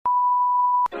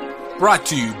Brought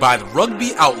to you by the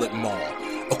Rugby Outlet Mall,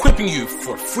 equipping you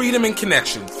for freedom and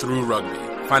connection through rugby.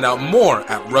 Find out more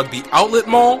at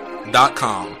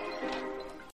rugbyoutletmall.com.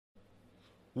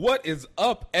 What is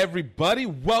up, everybody?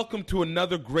 Welcome to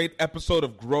another great episode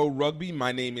of Grow Rugby.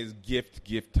 My name is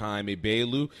Gift Time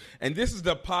Ebelu, and this is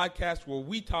the podcast where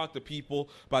we talk to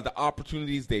people about the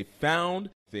opportunities they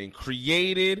found, they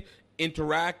created,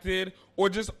 interacted, or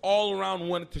just all around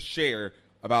wanted to share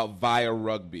about via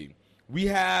rugby. We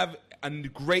have a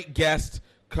great guest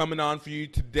coming on for you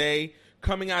today,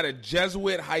 coming out of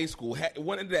Jesuit High School,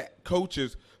 one of the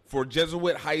coaches for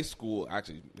Jesuit High School,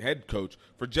 actually head coach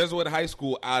for Jesuit High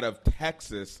School out of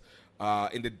Texas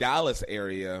in the Dallas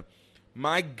area.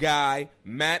 My guy,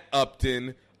 Matt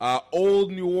Upton,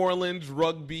 old New Orleans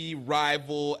rugby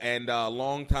rival and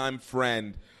longtime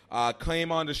friend,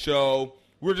 came on the show.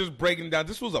 We're just breaking down.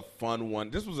 This was a fun one.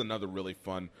 This was another really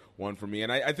fun one for me. And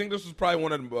I think this was probably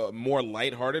one of the more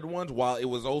lighthearted ones, while it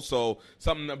was also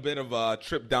a bit of a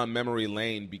trip down memory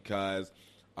lane because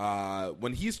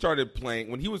when he was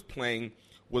playing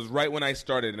was right when I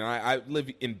started. And I live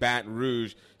in Baton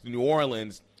Rouge, New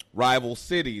Orleans, rival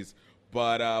cities.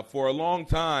 But for a long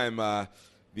time,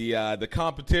 the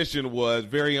competition was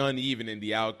very uneven in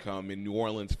the outcome in New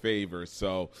Orleans' favor.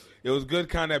 So it was good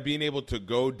kind of being able to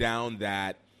go down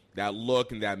that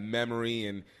look and that memory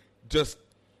and just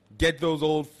get those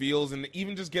old feels and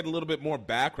even just get a little bit more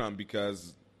background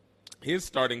because his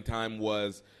starting time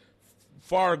was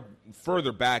far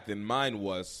further back than mine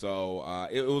was. So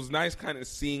it was nice kind of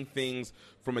seeing things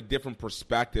from a different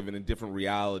perspective and a different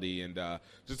reality and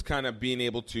just kind of being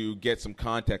able to get some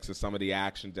context to some of the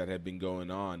actions that had been going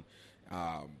on.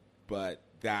 But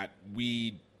that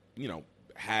we,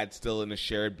 had still in a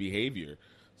shared behavior.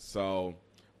 So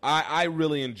I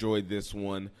really enjoyed this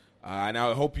one. And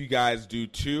I hope you guys do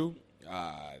too.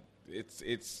 It's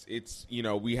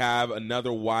we have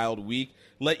another wild week.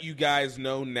 Let you guys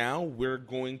know now I'm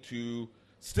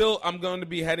going to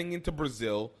be heading into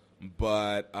Brazil,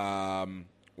 but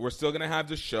we're still going to have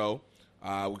the show.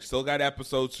 We still got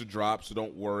episodes to drop, so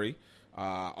don't worry.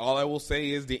 All I will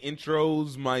say is the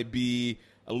intros might be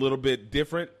a little bit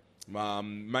different.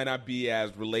 Might not be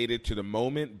as related to the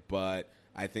moment, but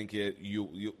I think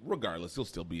you regardless, you'll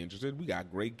still be interested. We got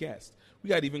great guests. We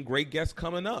got even great guests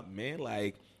coming up, man.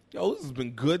 Like, this has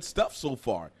been good stuff so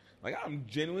far. Like, I'm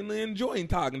genuinely enjoying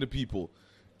talking to people.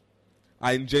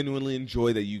 I genuinely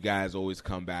enjoy that you guys always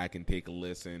come back and take a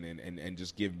listen and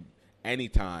just give any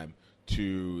time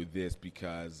to this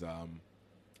because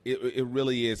it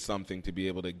really is something to be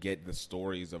able to get the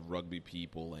stories of rugby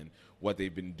people and what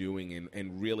they've been doing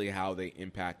and really how they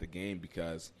impact the game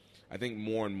because I think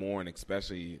more and more, and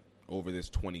especially over this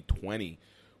 2020,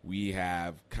 we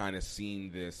have kind of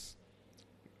seen this,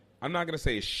 I'm not going to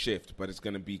say a shift, but it's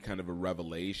going to be kind of a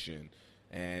revelation.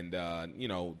 And,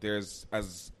 there's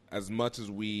as much as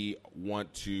we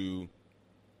want to,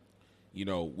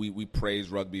 we praise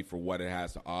rugby for what it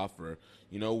has to offer,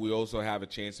 we also have a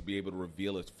chance to be able to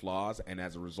reveal its flaws. And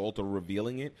as a result of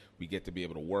revealing it, we get to be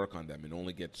able to work on them and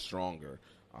only get stronger.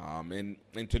 And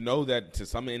to know that to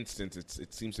some instance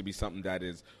it seems to be something that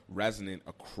is resonant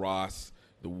across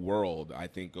the world, I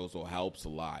think also helps a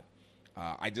lot.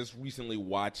 I just recently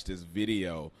watched this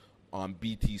video on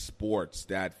BT Sports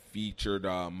that featured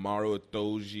Maro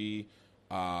Itoje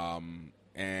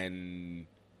and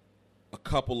a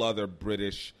couple other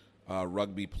British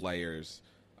rugby players.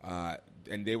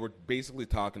 And they were basically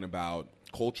talking about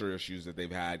culture issues that they've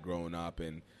had growing up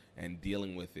and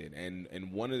dealing with it.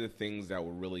 And one of the things that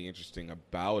were really interesting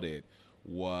about it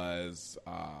was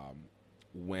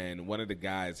when one of the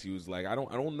guys, he was like, I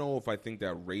don't know if I think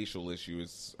that racial issue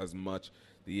is as much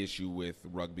the issue with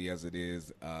rugby as it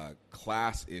is a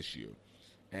class issue.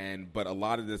 But a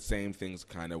lot of the same things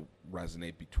kind of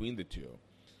resonate between the two.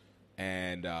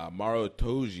 And Maro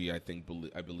Itoje,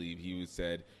 I believe he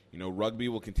said, rugby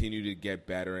will continue to get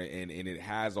better and it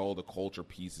has all the culture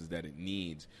pieces that it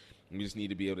needs. We just need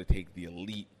to be able to take the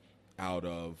elite out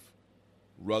of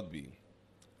rugby.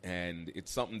 And it's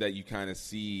something that you kind of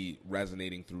see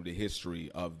resonating through the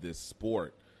history of this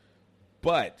sport.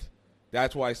 But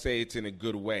that's why I say it's in a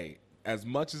good way. As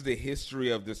much as the history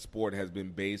of this sport has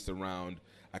been based around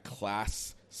a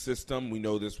class system, we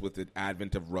know this with the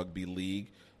advent of rugby league.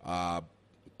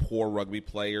 Poor rugby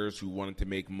players who wanted to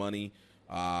make money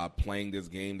playing this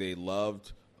game they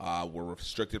loved were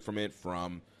restricted from it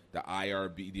from the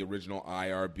IRB, the original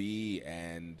IRB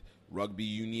and rugby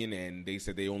union, and they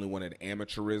said they only wanted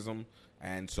amateurism,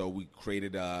 and so we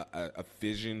created a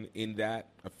fissure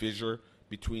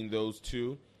between those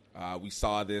two, We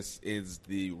saw this is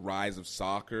the rise of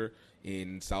soccer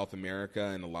in South America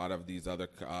and a lot of these other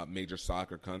major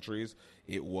soccer countries.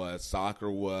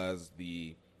 Soccer was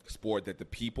the sport that the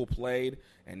people played,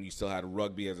 and you still had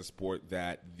rugby as a sport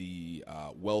that the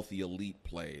wealthy elite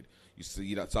played. You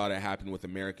saw that happen with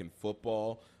American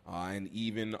football and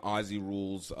even Aussie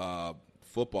rules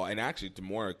football, and actually to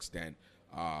more extent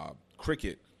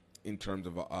cricket in terms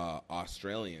of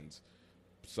Australians.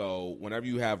 So whenever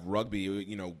you have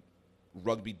rugby,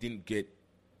 rugby didn't get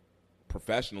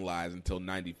professionalized until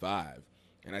 95.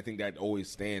 And I think that always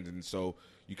stands. And so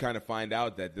you kind of find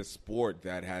out that this sport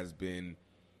that has been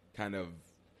kind of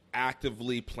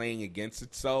actively playing against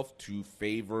itself to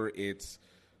favor its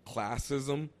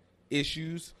classism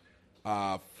issues,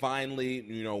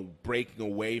 finally, breaking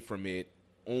away from it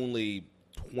only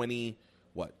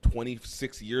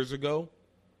 26 years ago,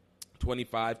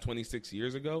 26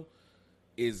 years ago,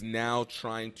 is now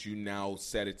trying to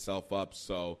set itself up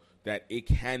so that it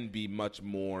can be much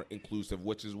more inclusive,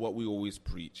 which is what we always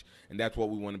preach. And that's what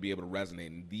we want to be able to resonate.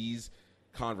 And these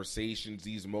conversations,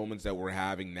 these moments that we're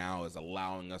having now is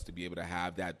allowing us to be able to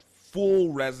have that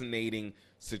full resonating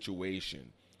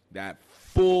situation, that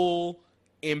full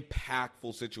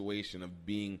impactful situation of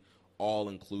being all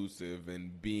inclusive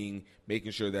and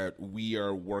making sure that we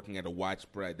are working at a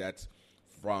widespread. That's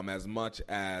from as much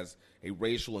as a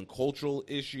racial and cultural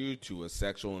issue to a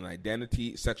sexual and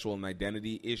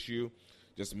identity issue,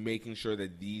 just making sure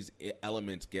that these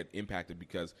elements get impacted,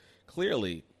 because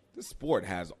clearly this sport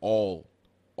has all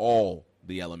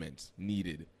the elements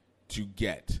needed to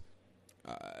get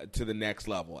to the next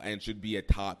level and should be a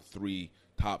top 3,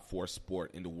 top 4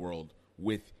 sport in the world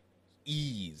with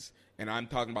ease. And I'm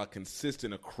talking about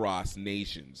consistent across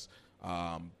nations.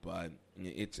 But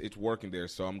it's working there.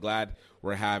 So I'm glad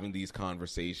we're having these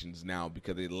conversations now,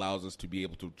 because it allows us to be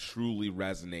able to truly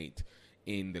resonate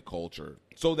in the culture,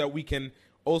 so that we can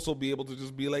also be able to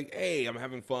just be like, hey, I'm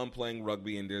having fun playing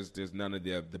rugby, and there's none of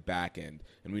the back end,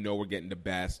 and we know we're getting the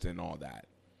best and all that.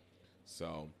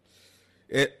 So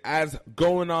as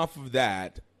going off of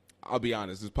that, I'll be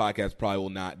honest,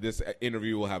 this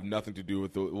interview will have nothing to do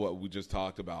with what we just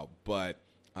talked about, but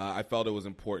I felt it was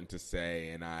important to say,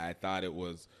 and I thought it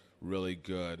was really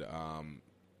good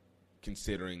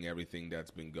considering everything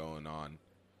that's been going on.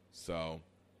 So,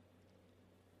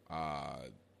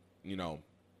 you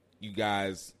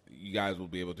guys will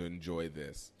be able to enjoy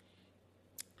this.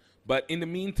 But in the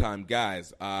meantime,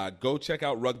 guys, go check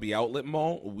out Rugby Outlet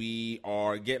Mall. We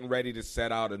are getting ready to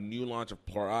set out a new launch of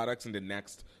products in the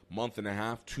next month and a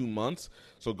half, 2 months.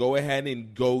 So go ahead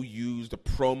and go use the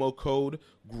promo code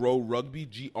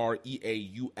GROWRUGBY,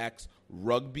 GREAUX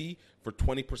Rugby, for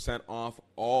 20% off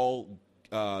all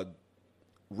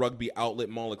Rugby Outlet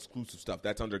Mall exclusive stuff.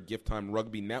 That's under Gift Time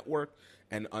Rugby Network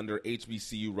and under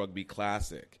HBCU Rugby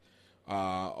Classic.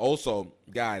 Also,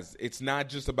 guys, it's not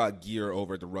just about gear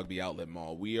over at the Rugby Outlet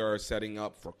Mall. We are setting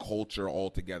up for culture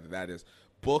altogether. That is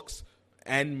books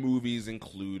and movies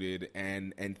included,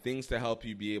 and things to help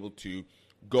you be able to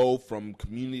go from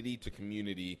community to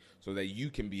community so that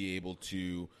you can be able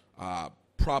to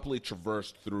properly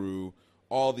traverse through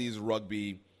all these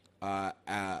rugby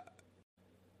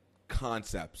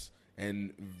concepts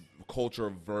and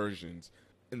culture versions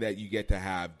that you get to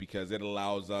have, because it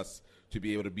allows us to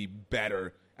be able to be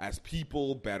better as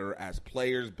people, better as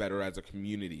players, better as a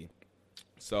community.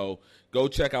 So go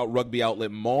check out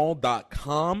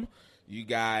rugbyoutletmall.com. You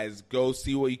guys go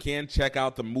see what you can. Check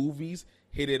out the movies.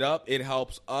 Hit it up. It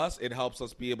helps us. It helps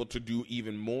us be able to do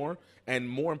even more. And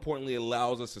more importantly, it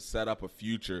allows us to set up a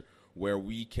future where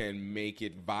we can make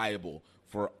it viable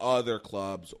for other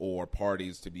clubs or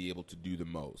parties to be able to do the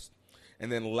most. And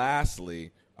then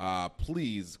lastly,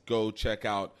 please go check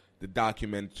out the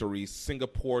documentary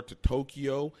Singapore to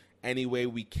Tokyo Any Way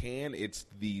We Can. It's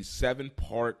the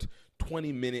 7-part,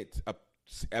 20-minute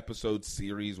episode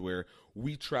series where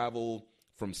we travel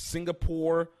from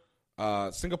Singapore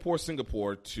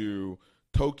to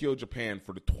Tokyo, Japan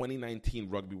for the 2019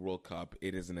 Rugby World Cup.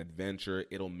 It is an adventure.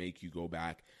 It'll make you go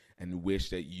back and wish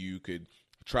that you could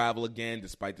travel again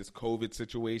despite this COVID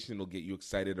situation. It'll get you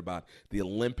excited about the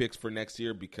Olympics for next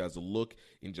year, because the look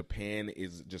in Japan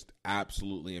is just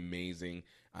absolutely amazing,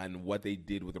 and what they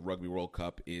did with the Rugby World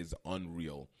Cup is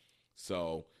unreal.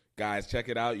 So guys, check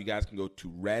it out. You guys can go to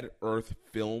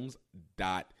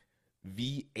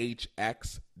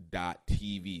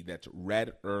redearthfilms.vhx.tv. That's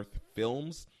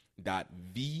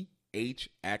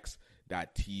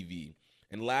redearthfilms.vhx.tv.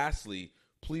 And lastly,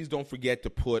 please don't forget to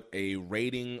put a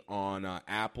rating on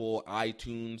Apple,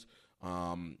 iTunes,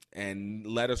 and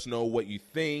let us know what you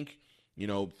think.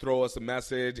 throw us a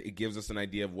message. It gives us an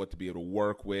idea of what to be able to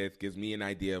work with, gives me an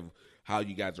idea of how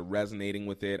you guys are resonating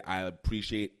with it. I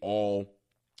appreciate all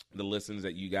the listens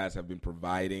that you guys have been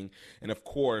providing. And, of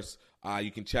course,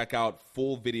 you can check out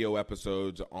full video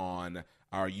episodes on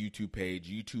our YouTube page,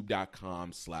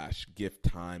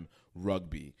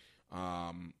 youtube.com/gifttimerugby.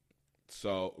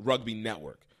 So Rugby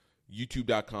Network,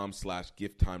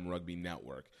 youtube.com/gifttimerugby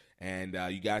network. And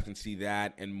you guys can see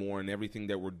that and more and everything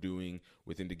that we're doing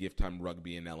within the Gift Time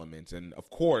Rugby and Elements. And, of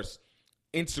course,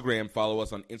 Instagram, follow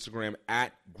us on Instagram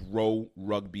at Grow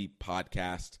Rugby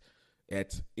Podcast.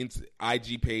 It's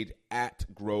IG page at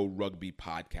Grow Rugby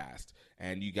Podcast.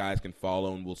 And you guys can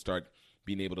follow, and we'll start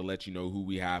being able to let you know who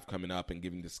we have coming up and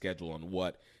giving the schedule on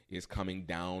what is coming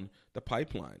down the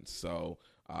pipeline. So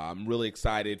I'm really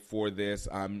excited for this.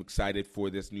 I'm excited for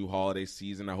this new holiday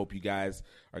season. I hope you guys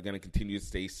are going to continue to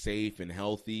stay safe and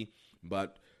healthy.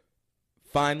 But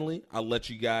finally, I'll let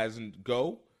you guys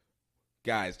go.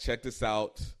 Guys, check this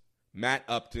out. Matt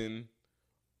Upton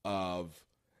of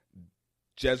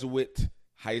Jesuit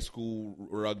High School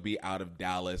Rugby out of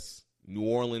Dallas, New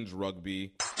Orleans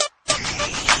Rugby.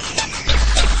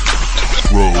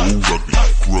 Grow rugby,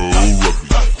 grow rugby,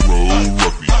 grow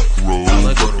rugby, grow rugby, grow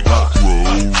rugby.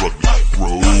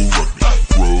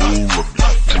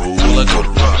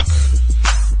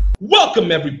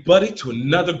 Welcome, everybody, to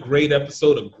another great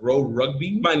episode of Grow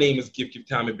Rugby. My name is Gift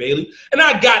Time Bailey, and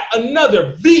I got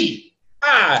another VIP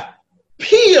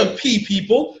of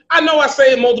people. I know I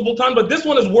say it multiple times, but this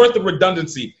one is worth the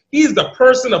redundancy. He's the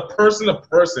person of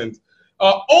persons.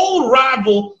 Old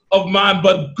rival of mine,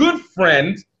 but good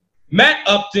friend, Matt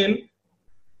Upton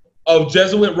of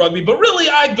Jesuit Rugby. But really,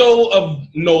 I go of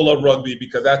NOLA Rugby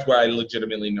because that's where I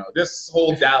legitimately know. This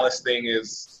whole Dallas thing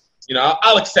is...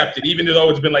 I'll accept it, even though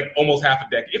it's been like almost half a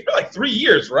decade. It's been like 3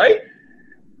 years, right?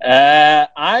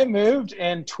 I moved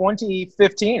in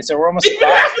 2015, so we're almost It's been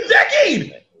half a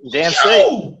decade! Damn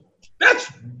straight. That's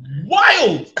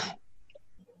wild!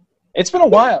 It's been a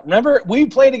while. Remember, we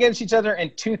played against each other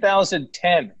in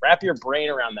 2010. Wrap your brain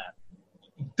around that.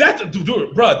 That's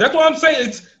what I'm saying.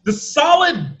 It's the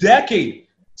solid decade.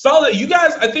 Solid. You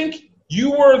guys, I think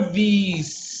you were the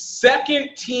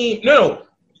second team. No.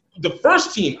 The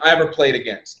first team I ever played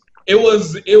against. It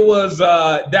was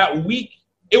that week.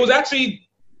 It was actually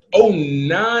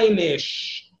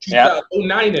 09-ish,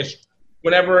 09-ish,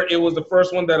 whenever it was the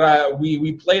first one that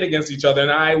we played against each other, and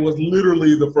I was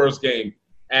literally the first game.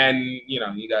 And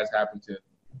you guys happened to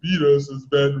beat us as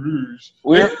Baton Rouge.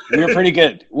 We were pretty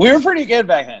good. We were pretty good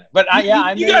back then. But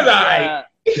I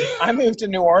moved to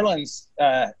New Orleans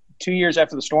 2 years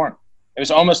after the storm. It was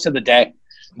almost to the day.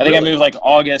 I think I moved like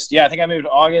August. Yeah, I think I moved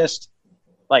August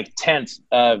like 10th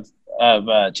of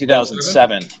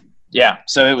 2007. Yeah,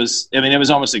 so it was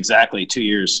almost exactly 2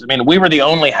 years. I mean, we were the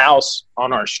only house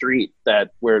on our street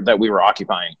that we were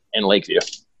occupying in Lakeview.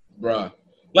 Bruh.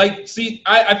 Like, see,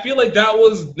 I feel like that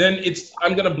was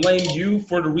I'm going to blame you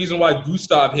for the reason why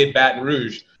Gustav hit Baton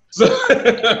Rouge. So,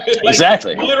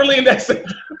 exactly. Literally in that sense.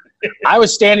 I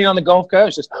was standing on the Gulf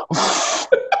Coast just...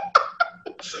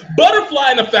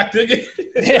 Butterfly effect.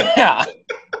 Yeah.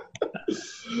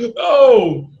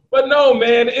 Oh, but no,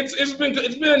 man. It's been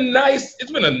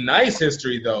a nice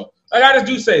history though. I gotta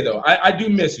do say though, I do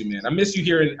miss you, man. I miss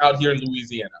you out here in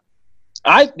Louisiana.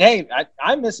 I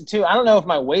miss it too. I don't know if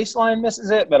my waistline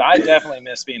misses it, but I definitely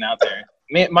miss being out there.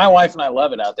 My wife and I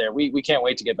love it out there. We can't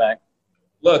wait to get back.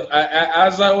 Look,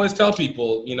 as I always tell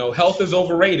people, health is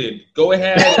overrated. Go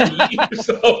ahead and eat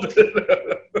yourself.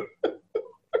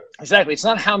 Exactly. It's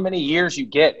not how many years you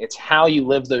get. It's how you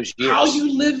live those years. How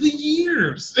you live the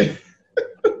years.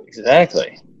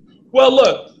 Exactly. Well,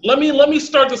 look, let me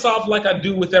start this off like I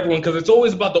do with everyone because it's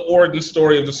always about the origin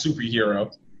story of the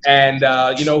superhero. And,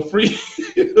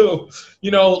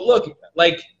 look,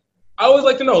 like, I always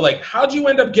like to know, like, how'd you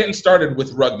end up getting started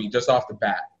with rugby just off the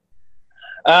bat?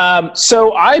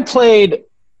 So I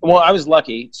was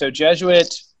lucky. So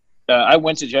Jesuit... I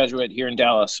went to Jesuit here in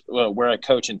Dallas, where I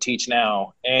coach and teach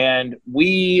now, and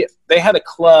they had a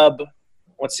club.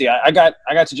 Let's see, I got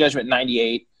to Jesuit in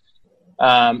 '98,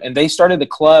 and they started the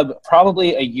club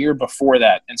probably a year before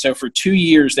that. And so for 2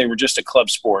 years, they were just a club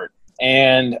sport.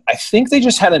 And I think they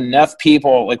just had enough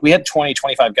people. Like we had 20,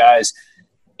 25 guys,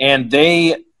 and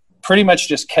they pretty much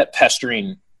just kept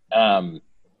pestering the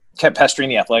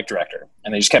athletic director,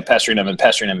 and they just kept pestering him.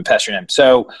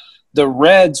 So the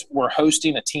Reds were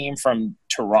hosting a team from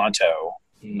Toronto,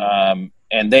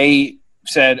 and they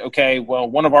said, okay, well,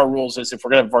 one of our rules is if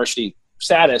we're going to have varsity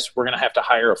status, we're going to have to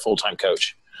hire a full-time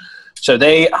coach. So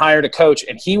they hired a coach,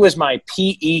 and he was my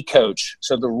PE coach.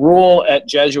 So the rule at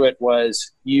Jesuit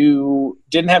was you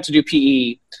didn't have to do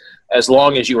PE, as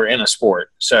long as you were in a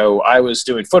sport. So I was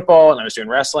doing football and I was doing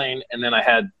wrestling, and then I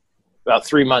had about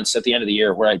 3 months at the end of the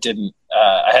year where I didn't.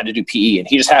 I had to do PE, and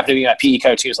he just happened to be my PE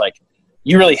coach. He was like,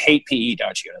 "You really hate PE,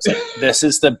 don't you?" And I was like, "This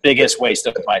is the biggest waste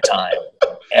of my time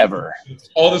ever."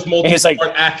 All this multi-sport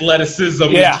athleticism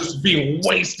is just being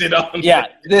wasted on. Yeah,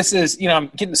 this is, I'm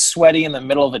getting sweaty in the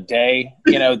middle of the day.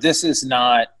 This is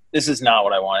not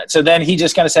what I wanted. So then he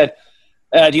just kind of said,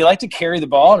 "Do you like to carry the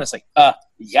ball?" And it's like,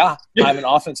 yeah, I'm an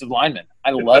offensive lineman.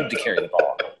 I love to carry the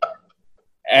ball.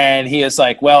 And he is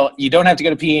like, "Well, you don't have to go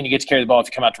to PE and you get to carry the ball if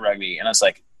you come out to rugby." And I was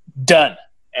like, done.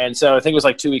 And so I think it was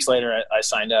like 2 weeks later I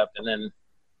signed up, and then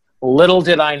little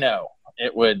did I know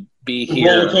it would be the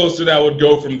here. roller coaster that would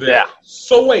go from there. Yeah.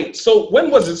 So wait,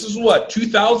 when was this? This is what,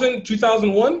 2000,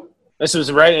 2001? This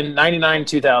was right in 99,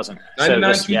 2000.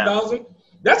 99, 2000? Yeah.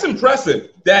 That's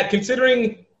impressive that,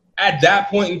 considering at that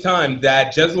point in time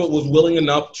that Jesuit was willing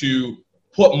enough to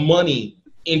put money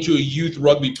into a youth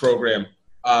rugby program.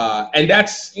 And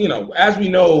that's, as we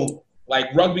know,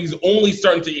 like, rugby's only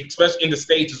starting to, especially in the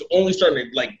States, is only starting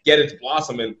to, like, get its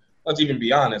blossom. And let's even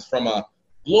be honest, from a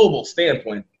global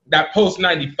standpoint, that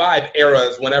post-95 era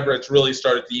is whenever it's really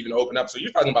started to even open up. So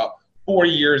you're talking about 4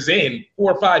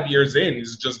 or 5 years in,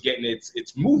 is just getting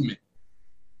its movement.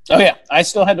 Oh, yeah. I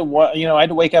still had to, I had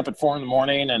to wake up at 4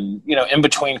 a.m. and, in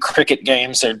between cricket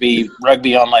games, there'd be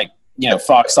rugby on, like,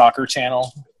 Fox Soccer Channel.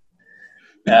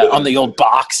 On the old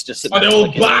box, just on the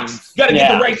old box. Got to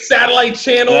get the right satellite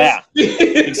channels. Yeah,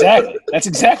 exactly. That's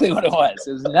exactly what it was.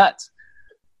 It was nuts.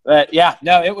 But yeah,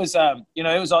 no, it was. It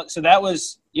was. So that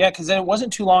was because then it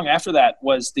wasn't too long after that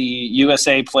was the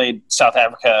USA played South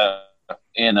Africa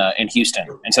in Houston,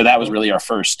 and so that was really our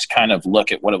first kind of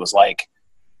look at what it was like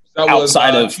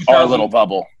outside of our little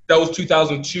bubble. That was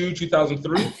 2002,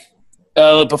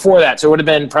 2003. Before that, so it would have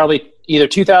been probably either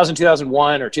 2000,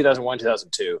 2001, or 2001,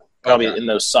 2002. Probably in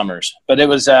those summers. But it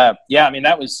was, that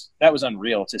was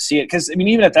unreal to see it. Because,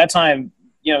 even at that time,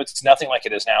 it's nothing like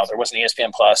it is now. There wasn't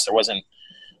ESPN Plus. There wasn't,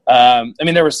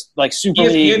 there was, like, Super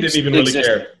League. ESPN didn't even really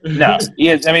care. No.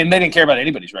 They didn't care about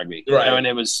anybody's rugby. Right. And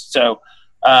it was, so,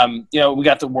 we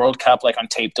got the World Cup, like, on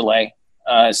tape delay.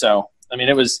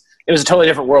 It was a totally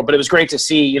different world. But it was great to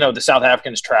see, the South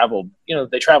Africans traveled.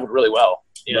 They traveled really well,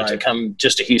 to come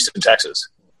just to Houston, Texas.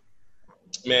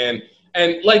 Man.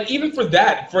 And, like, even for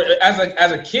that,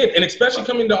 as a kid, and especially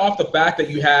coming off the fact that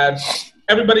you had –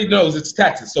 everybody knows it's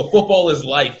Texas, so football is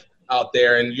life out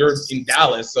there, and you're in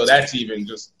Dallas, so that's even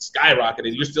just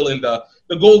skyrocketed. You're still in the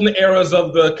golden eras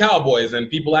of the Cowboys, and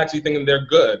people actually thinking they're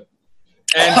good.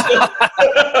 And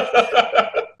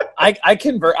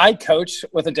I coach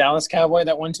with a Dallas Cowboy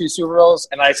that won 2 Super Bowls,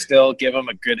 and I still give him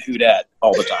a good hoot at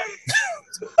all the time.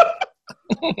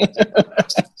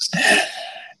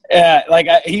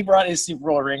 Yeah, he brought his Super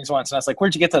Bowl rings once, and I was like,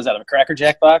 "Where'd you get those out of a Cracker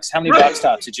Jack box? How many box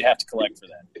tops did you have to collect for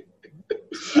that?"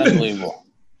 Unbelievable.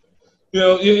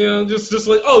 Just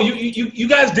like, oh, you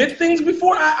guys did things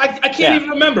before? I can't even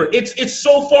remember. It's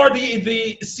so far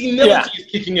the senility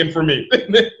is kicking in for me.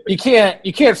 You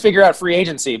can't figure out free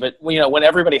agency, but when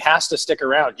everybody has to stick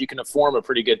around, you can form a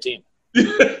pretty good team.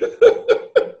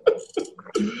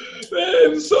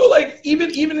 And so, like, even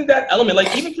in that element,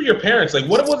 like, even for your parents, like,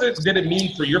 what did it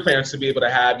mean for your parents to be able to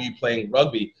have you playing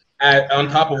rugby on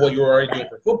top of what you were already doing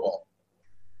for football?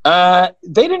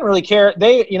 They didn't really care.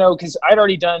 They, because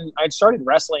I'd started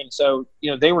wrestling, so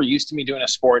they were used to me doing a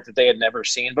sport that they had never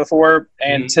seen before,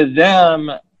 and to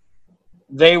them,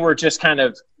 they were just kind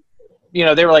of,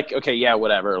 they were like, okay, yeah,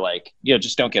 whatever, like,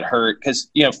 just don't get hurt.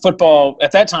 Because, football,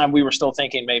 at that time, we were still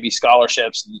thinking maybe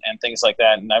scholarships and things like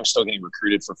that, and I was still getting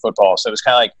recruited for football. So it was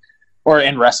kind of like, or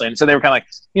in wrestling. So they were kind of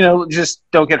like, just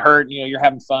don't get hurt, you're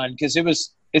having fun. Because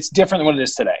it's different than what it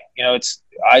is today.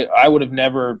 I would have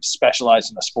never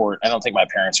specialized in a sport. I don't think my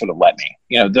parents would have let me.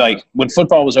 Like, when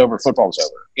football was over, football was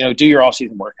over. Do your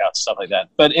off-season workouts, stuff like that.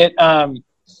 But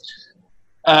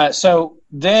so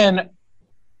then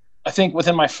I think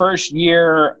within my first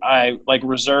year, I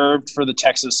reserved for the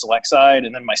Texas Select side,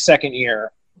 and then my second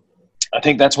year, I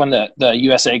think that's when the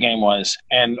USA game was,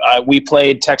 and we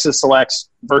played Texas Selects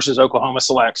versus Oklahoma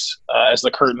Selects as the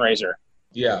curtain raiser.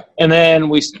 Yeah, and then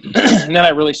and then I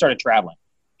really started traveling,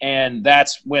 and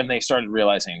that's when they started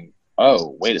realizing,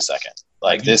 oh, wait a second,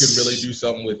 like, this could really do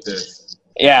something with this.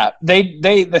 Yeah,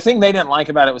 the thing they didn't like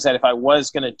about it was that if I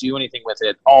was going to do anything with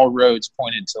it, all roads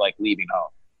pointed to, like, leaving home.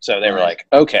 So they were like,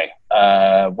 okay,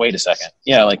 wait a second.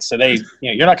 So they,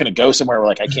 you're not going to go somewhere where,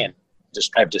 like, I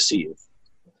have to see you.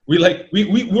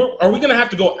 Are we going to have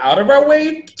to go out of our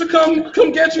way to come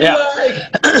get you?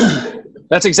 Yeah.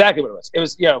 That's exactly what it was. It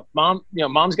was,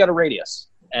 mom's got a radius,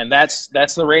 and that's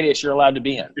the radius you're allowed to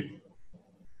be in.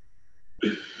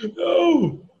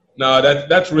 Oh. No,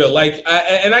 that's real. Like,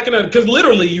 and I can, because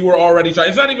literally you were already trying.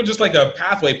 It's not even just like a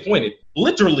pathway pointed.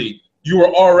 Literally, you were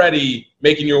already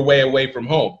making your way away from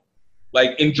home,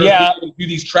 like in just do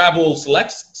these travel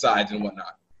select sides and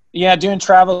whatnot. Yeah, doing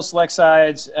travel select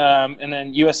sides, and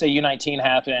then USA U19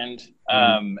 happened,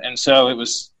 and so it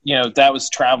was, that was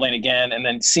traveling again, and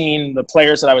then seeing the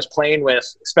players that I was playing with,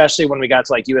 especially when we got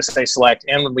to like USA Select,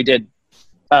 and when we did,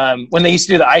 when they used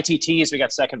to do the ITTs, we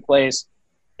got second place.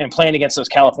 And playing against those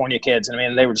California kids, and I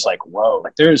mean, they were just like, "Whoa!"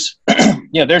 Like, there's,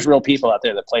 there's real people out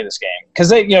there that play this game. Because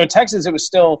they, Texas, it was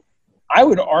still, I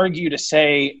would argue to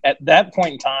say, at that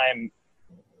point in time,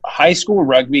 high school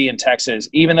rugby in Texas,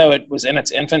 even though it was in its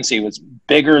infancy, was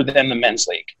bigger than the men's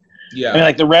league. Yeah, I mean,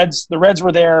 like the Reds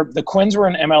were there. The Quins were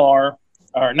in MLR.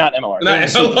 Or not MLR. Not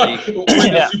MLR.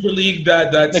 The Super League,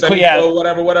 that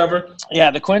whatever. Yeah,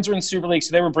 the Quins were in Super League,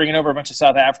 so they were bringing over a bunch of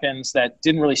South Africans that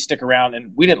didn't really stick around,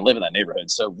 and we didn't live in that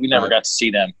neighborhood, so we never got to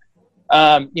see them.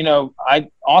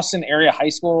 Austin area high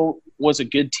school was a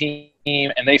good team,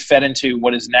 and they fed into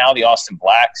what is now the Austin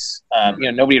Blacks.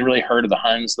 Nobody had really heard of the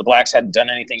Huns. The Blacks hadn't done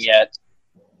anything yet.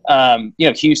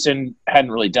 Houston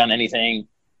hadn't really done anything,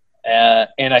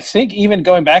 and I think even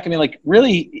going back, I mean, like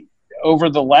really.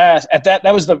 Over the last that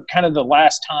was the kind of the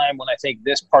last time when I think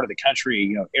this part of the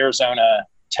country, Arizona,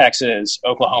 Texas,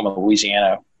 Oklahoma,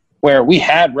 Louisiana, where we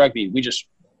had rugby, we just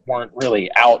weren't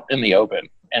really out in the open.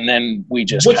 And then we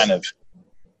just in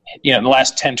the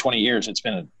last 10, 20 years, it's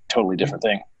been a totally different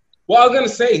thing. Well, I was going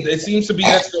to say, it seems to be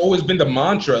that's always been the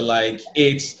mantra. Like,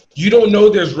 it's you don't know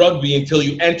there's rugby until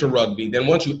you enter rugby. Then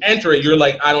once you enter it, you're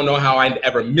like, I don't know how I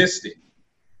ever missed it.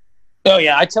 Oh,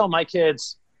 yeah. I tell my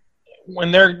kids,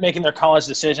 when they're making their college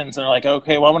decisions, they're like,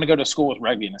 okay, well, I want to go to school with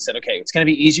rugby. And I said, okay, it's going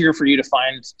to be easier for you to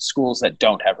find schools that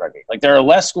don't have rugby. Like, there are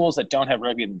less schools that don't have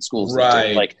rugby than schools that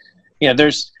do. Like,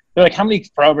 they're like, how many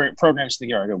programs do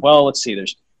you are? I go, well, let's see,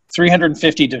 there's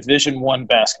 350 Division I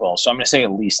basketball. So I'm going to say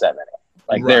at least that many.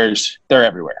 Like, they're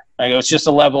everywhere. I go, it's just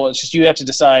a level. It's just you have to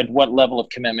decide what level of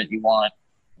commitment you want,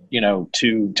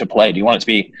 to play. Do you want it to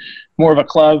be more of a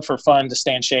club for fun to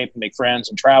stay in shape and make friends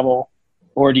and travel?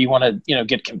 Or do you want to,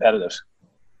 get competitive?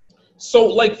 So,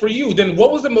 like, for you, then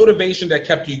what was the motivation that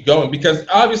kept you going? Because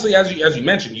obviously, as you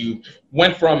mentioned, you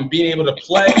went from being able to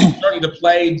play, starting to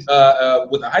play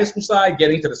with the high school side,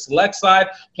 getting to the select side,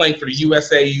 playing for the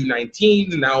USA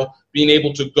U19, and now being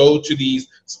able to go to these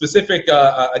specific,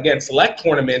 select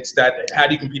tournaments that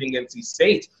had you competing against these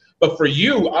states. But for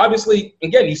you, obviously,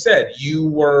 again, you said you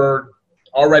were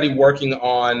already working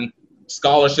on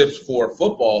scholarships for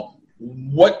football.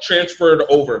 What transferred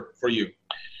over for you?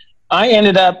 I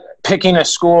ended up picking a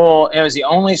school. It was the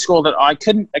only school that I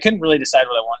couldn't really decide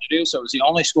what I wanted to do. So it was the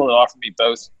only school that offered me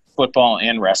both football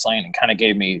and wrestling and kind of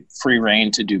gave me free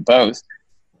reign to do both.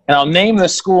 And I'll name the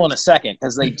school in a second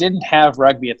because they didn't have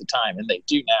rugby at the time, and they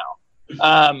do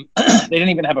now. They didn't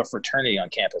even have a fraternity on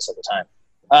campus at the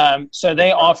time. So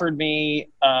they offered me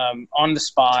on the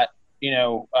spot,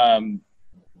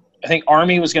 I think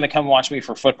Army was going to come watch me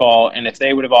for football, and if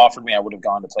they would have offered me, I would have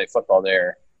gone to play football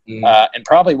there, and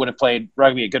probably would have played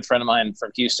rugby. A good friend of mine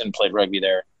from Houston played rugby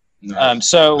there. Nice.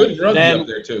 So good rugby up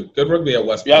there too. Good rugby at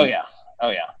West Point. Oh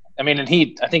yeah. I mean, and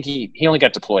I think he only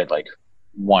got deployed like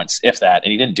once, if that,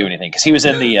 and he didn't do anything because he was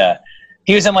in the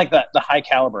high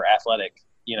caliber athletic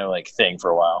thing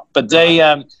for a while. But they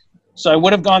so I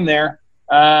would have gone there.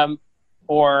 And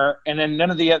then none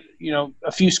of the,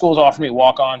 a few schools offered me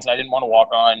walk-ons, and I didn't want to walk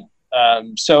on.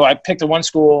 So I picked the one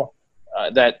school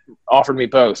that offered me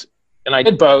both. And I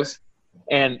did both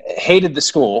and hated the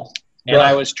school. And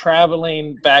I was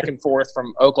traveling back and forth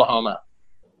from Oklahoma.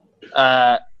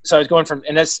 So I was going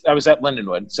I was at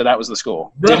Lindenwood, so that was the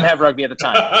school. Didn't have rugby at the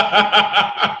time.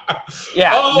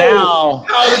 Now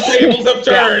how the tables have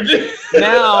turned.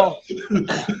 Now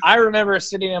I remember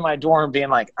sitting in my dorm being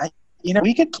like,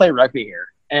 we could play rugby here.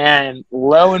 And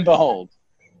lo and behold,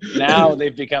 now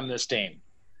they've become this team.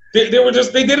 They did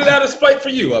it out of spite for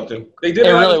you, Upton. They did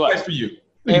it out of spite for you.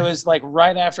 It was like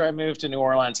right after I moved to New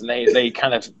Orleans, and they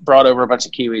kind of brought over a bunch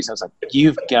of Kiwis. And I was like,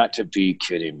 you've got to be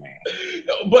kidding me.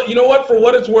 But you know what? For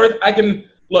what it's worth, I can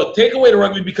take away the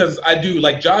rugby because I do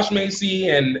like Josh Macy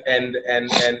and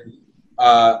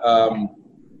oh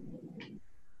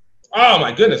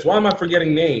my goodness, why am I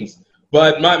forgetting names?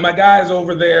 But my guys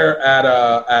over there at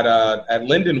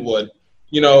Lindenwood,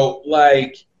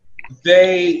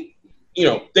 they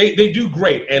do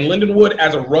great, and Lindenwood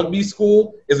as a rugby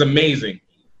school is amazing.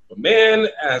 But man,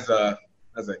 as a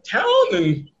town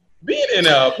and being in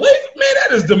a place, man,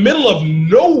 that is the middle of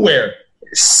nowhere.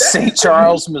 St.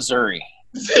 Charles, Missouri.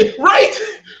 Right.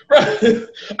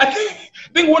 I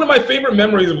think one of my favorite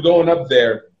memories of going up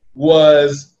there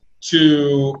was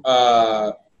to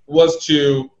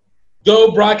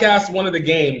go broadcast one of the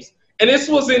games, and this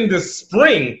was in the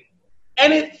spring,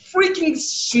 and it freaking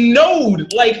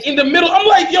snowed like in the middle. I'm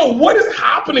like, yo, what is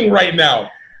happening right now?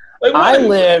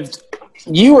 Like,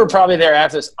 you were probably there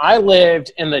after this. I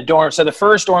lived in the dorm. So the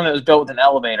first dorm that was built with an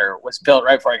elevator was built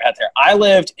right before I got there. I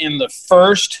lived in the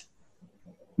first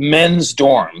men's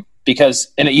dorm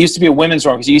and it used to be a women's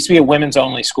dorm because it used to be a women's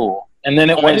only school. And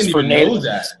then it was for Native.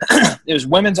 It was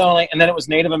women's only, and then it was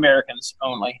Native Americans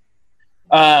only.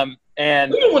 And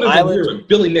I lived,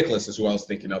 Billy Nicholas is who I was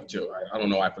thinking of too. I don't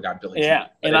know why I forgot Billy. Yeah,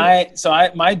 and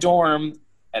my dorm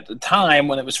at the time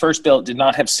when it was first built did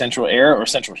not have central air or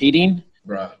central heating.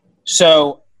 Bruh.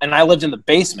 So, and I lived in the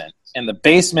basement, and the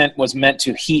basement was meant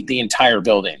to heat the entire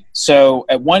building. So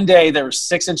at one day there was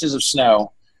 6 inches of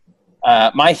snow.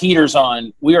 My heater's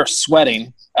on. We are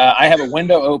sweating. I have a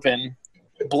window open,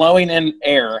 blowing in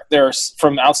air.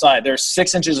 From outside. There's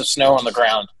 6 inches of snow on the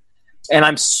ground, and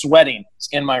I'm sweating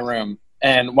in my room.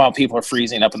 And while people are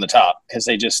freezing up in the top because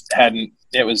they just hadn't.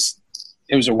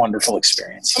 It was a wonderful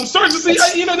experience. I'm starting to see.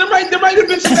 There might have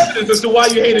been some evidence as to why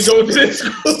you hated going to this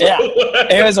school. Yeah,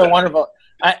 it was a wonderful.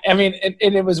 I mean,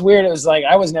 it was weird. It was like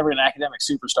I was never an academic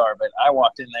superstar, but I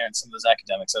walked in there and some of those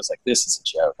academics, I was like, this is a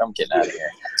joke. I'm getting out of here.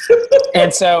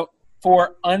 And so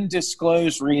for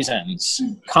undisclosed reasons,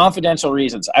 confidential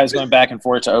reasons, I was going back and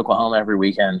forth to Oklahoma every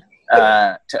weekend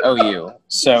to OU.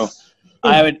 So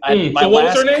my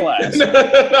last class,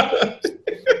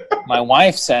 my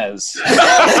wife says,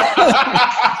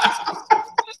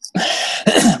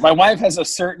 my wife has a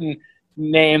certain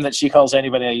name that she calls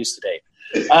anybody I used to date.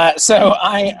 So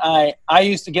I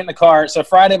used to get in the car. So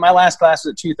Friday, my last class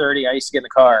was at 2:30. I used to get in the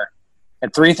car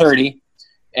at 3:30,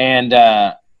 and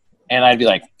I'd be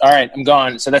like, all right, I'm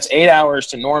gone. So that's 8 hours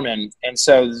to Norman. And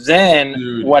so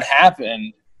then what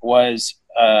happened was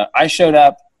I showed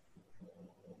up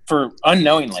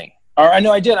unknowingly. Or I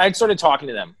know I did. I started talking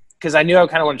to them because I knew I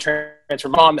kind of wanted to transfer.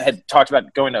 Mom had talked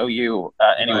about going to OU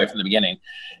anyway from the beginning.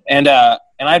 And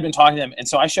I'd been talking to them. And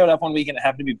so I showed up one week and it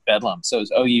happened to be Bedlam. So it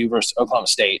was OU versus Oklahoma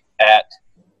State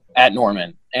at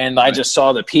Norman. And I just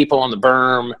saw the people on the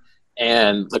berm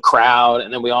and the crowd.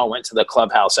 And then we all went to the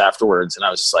clubhouse afterwards. And I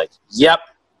was just like, yep,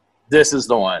 this is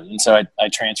the one. And so I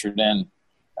transferred in,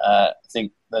 I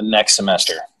think, the next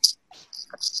semester.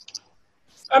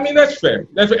 I mean, that's fair.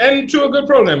 And to a good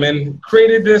program, and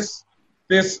created this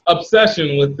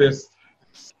obsession with this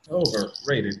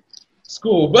overrated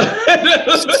school. But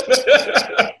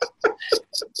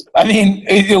I mean,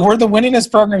 we're the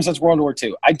winningest program since World War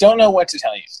II. I don't know what to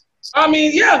tell you. I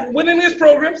mean, yeah, winningest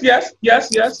programs, yes.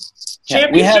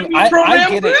 Championship programs, I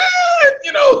get it.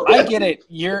 I get it.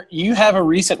 You have a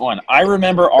recent one. I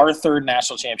remember our third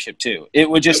national championship too. It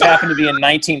would just happen to be in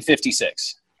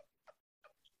 1956.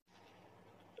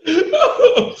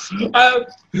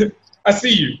 I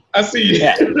see you.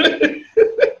 Yeah.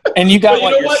 And you got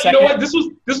You know what? This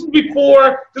was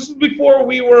before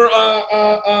we were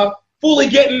fully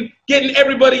getting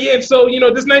everybody in. So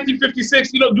this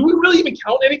 1956. Do we really even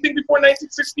count anything before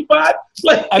 1965?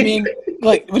 Like, I mean,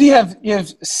 like, what do you have? You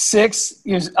have 6.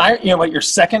 Your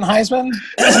second Heisman.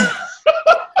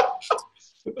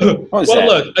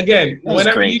 Look, again,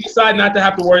 whenever you decide not to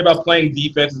have to worry about playing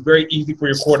defense, it's very easy for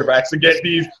your quarterbacks to get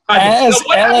these. As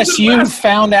LSU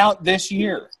found out this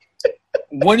year.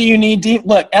 What do you need?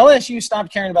 Look, LSU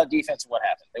stopped caring about defense. What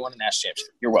happened? They won a national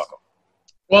championship. You're welcome.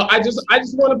 Well, I just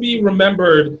want to be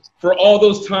remembered for all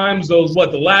those times, the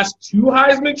last 2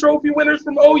 Heisman Trophy winners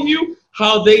from OU,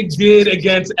 how they did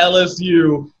against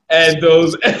LSU and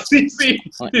those SEC.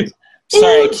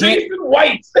 Sorry, Jason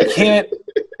White.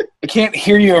 I can't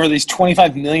hear you over these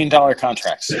 $25 million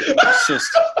contracts. It's just,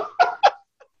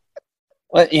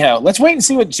 let's wait and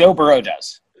see what Joe Burrow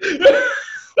does.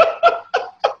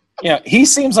 He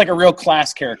seems like a real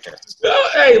class character.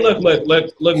 Hey,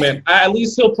 look, man. At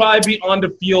least he'll probably be on the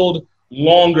field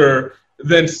longer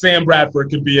than Sam Bradford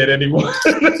could be at any one.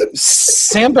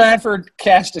 Sam Bradford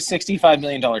cashed a $65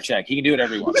 million check. He can do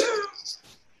whatever he wants.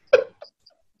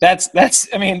 That's.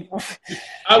 I mean,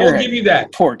 I will give you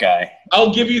that. Poor guy.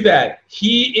 I'll give you that.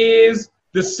 He is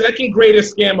the second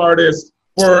greatest scam artist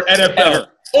for NFL.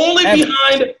 Only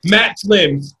behind Matt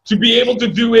Flynn to be able to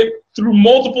do it through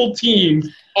multiple teams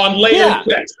on layered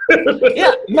checks.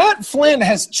 Yeah, Matt Flynn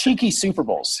has cheeky Super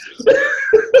Bowls.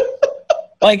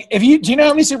 Like, do you know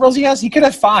how many Super Bowls he has? He could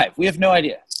have 5. We have no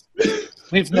idea.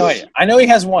 I know he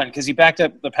has 1 because he backed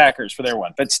up the Packers for their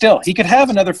one. But still, he could have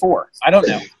another 4. I don't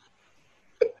know.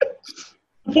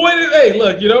 The point is, hey,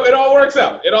 look, it all works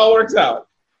out.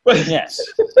 But yes.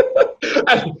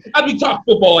 I glad we talk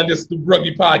football on this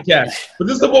rugby podcast, but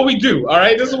this is what we do. All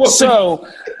right, this is what. So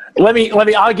let me.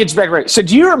 I'll get you back right. So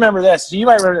do you remember this? You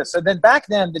might remember this. So then back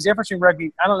then, the difference between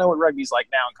rugby. I don't know what rugby's like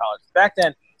now in college. Back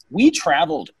then, we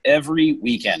traveled every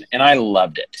weekend, and I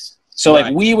loved it. So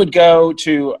like we would go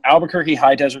to Albuquerque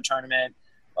High Desert Tournament.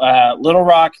 Little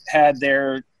Rock had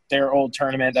their old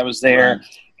tournament that was there. Right.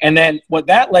 And then what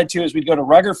that led to is we'd go to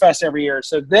Ruggerfest every year.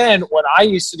 So then what I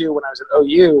used to do when I was at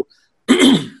OU,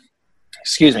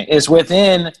 excuse me, is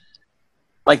within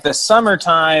like the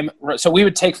summertime. So we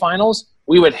would take finals.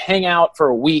 We would hang out for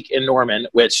a week in Norman,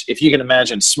 which if you can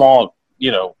imagine, small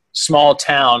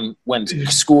town when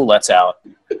school lets out.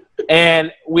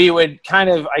 And we would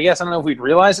kind of, I guess, I don't know if we'd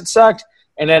realize it sucked.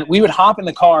 And then we would hop in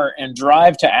the car and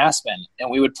drive to Aspen, and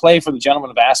we would play for the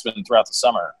Gentlemen of Aspen throughout the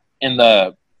summer in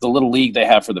the little league they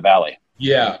have for the Valley.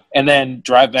 Yeah. And then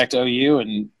drive back to OU,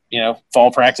 and,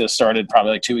 fall practice started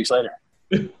probably like 2 weeks later.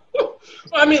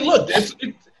 I mean, look,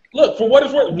 look, for what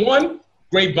it's worth, one,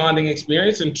 great bonding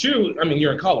experience, and two, I mean,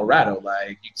 you're in Colorado.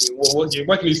 Like, what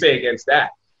can you say against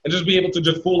that? And just be able to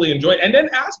just fully enjoy it. And then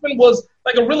Aspen was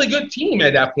like a really good team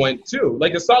at that point, too.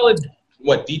 Like a solid,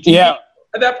 D2? Yeah.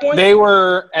 At that point? They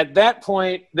were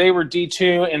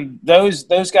D2, and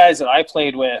those guys that I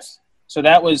played with, so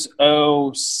that was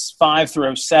 05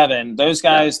 through 07. Those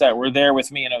guys that were there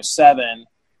with me in 07,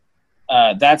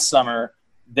 that summer,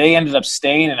 they ended up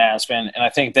staying in Aspen, and I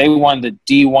think they won the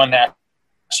D1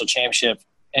 national championship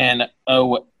in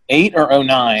 08 or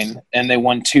 09, and they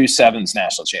won 2 sevens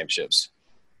national championships.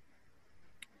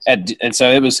 And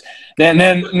so it was then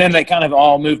they kind of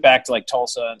all moved back to like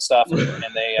Tulsa and stuff, and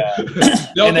they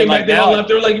and then like they all left.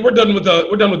 They were like, we're done with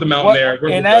the mountain there.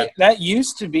 And that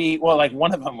used to be like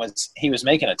one of them he was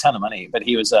making a ton of money, but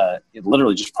he was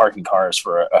literally just parking cars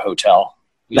for a hotel.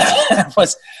 Yeah.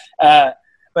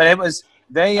 But it was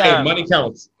they. Hey, money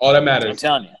counts. All that matters. I'm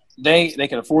telling you. They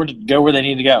could afford to go where they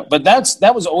need to go. But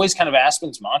that was always kind of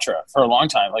Aspen's mantra for a long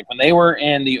time. Like when they were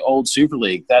in the old Super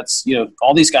League, that's,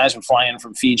 all these guys would fly in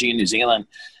from Fiji and New Zealand.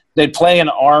 They'd play in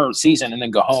our season and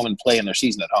then go home and play in their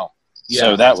season at home. Yeah.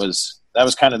 So that was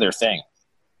kind of their thing.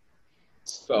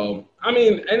 So, I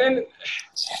mean, and then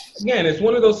again, it's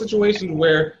one of those situations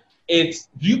where do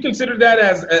you consider that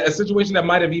as a situation that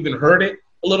might have even hurt it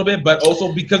a little bit, but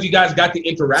also because you guys got to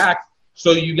interact,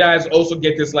 so you guys also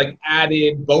get this like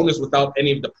added bonus without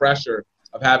any of the pressure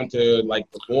of having to like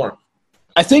perform?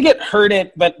 I think it hurt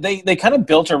it, but they kind of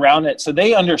built around it. So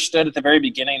they understood at the very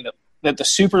beginning that the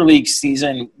Super League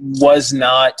season was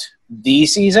not the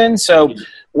season. So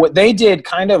what they did,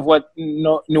 kind of what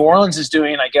New Orleans is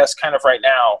doing, I guess, kind of right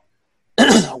now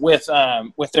with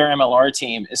their MLR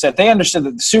team, is that they understood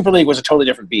that the Super League was a totally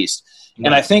different beast. Mm-hmm.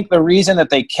 And I think the reason that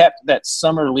they kept that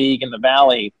summer league in the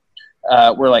Valley,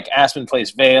 where like Aspen plays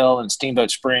Vail and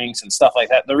Steamboat Springs and stuff like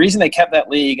that. The reason they kept that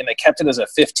league and they kept it as a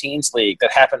 15s league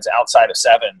that happens outside of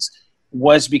sevens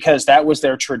was because that was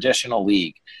their traditional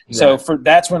league. Right. So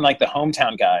that's when like the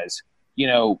hometown guys,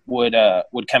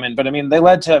 would come in. But I mean, they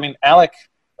led to, Alec,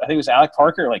 I think it was Alec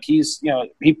Parker. Like he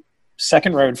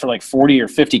second rowed for like 40 or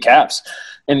 50 caps,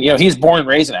 and he's born and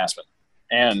raised in Aspen.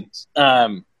 And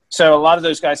so a lot of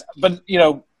those guys, but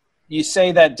you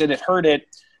say that, did it hurt it?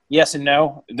 Yes and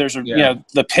no. There's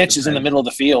the pitch is in the middle of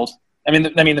the field.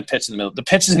 The pitch in the middle. The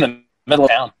pitch is in the middle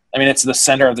of town. It's the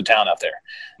center of the town out there,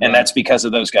 and that's because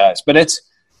of those guys. But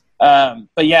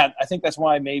but yeah, I think that's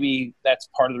why maybe that's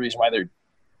part of the reason why they're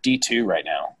D2 right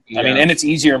now. Yeah. And it's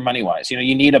easier money wise.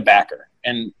 You need a backer,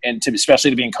 and especially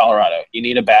to be in Colorado, you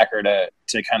need a backer to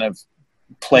kind of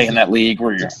play in that league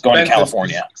where you're going to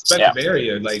California. Expensive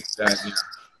area like that.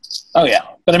 Oh yeah,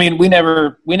 but we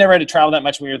never had to travel that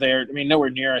much when we were there. Nowhere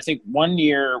near. I think one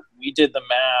year we did the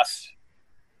math.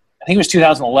 I think it was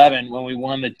 2011 when we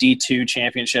won the D2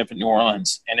 championship in New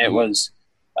Orleans, and it was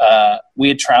we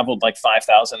had traveled like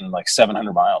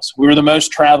 5,700 miles. We were the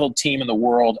most traveled team in the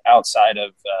world outside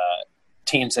of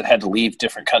teams that had to leave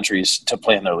different countries to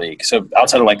play in their league. So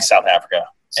outside of like South Africa,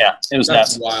 yeah, it was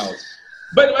nuts. Wild.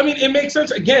 But it makes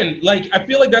sense. Again, like I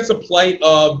feel like that's a plight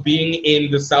of being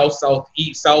in the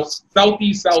southeast,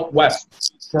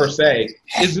 southwest per se.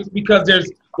 Is just because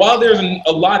while there's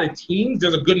a lot of teams,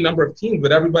 there's a good number of teams,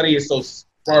 but everybody is so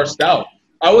sparsed out.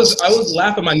 I was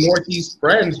laughing at my Northeast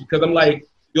friends because I'm like,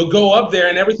 you'll go up there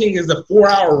and everything is a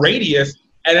 4-hour radius,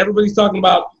 and everybody's talking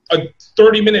about a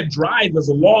 30-minute drive is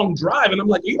a long drive, and I'm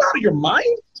like, are you out of your mind?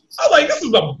 I'm like, this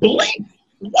is a blink.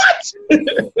 What?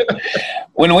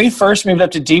 When we first moved up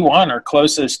to D1, our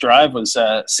closest drive was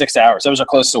 6 hours. That was our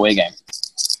closest away game.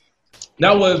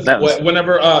 That was up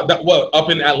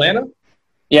in Atlanta?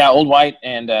 Yeah, Old White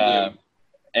and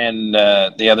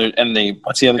what's the other team?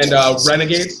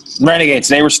 Renegades. Renegades.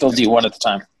 They were still D1 at the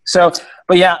time. So,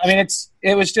 but yeah, I mean,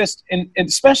 it was just,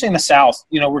 especially in the South,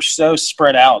 we're so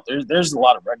spread out. There's a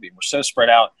lot of rugby. We're so spread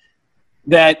out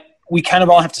that we kind of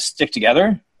all have to stick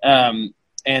together and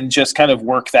just kind of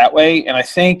work that way. And I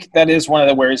think that is one of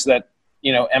the ways that,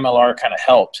 MLR kind of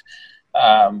helped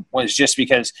was just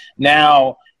because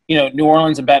now, New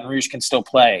Orleans and Baton Rouge can still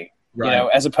play. Right.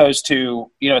 As opposed to,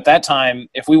 at that time,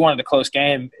 if we wanted a close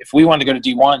game, if we wanted to go to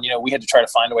D1, we had to try to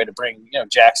find a way to bring,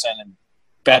 Jackson and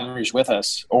Baton Rouge with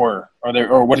us or it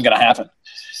wasn't going to happen.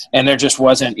 And there just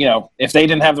wasn't, if they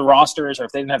didn't have the rosters or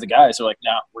if they didn't have the guys, they're like,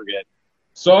 no, we're good.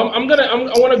 So I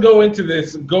want to go into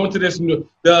this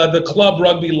the club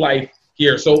rugby life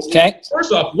here. So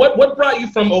First off, what brought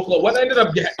you from Oklahoma? What ended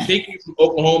up taking you from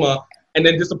Oklahoma and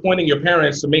then disappointing your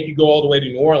parents to make you go all the way to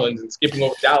New Orleans and skipping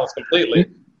over Dallas completely?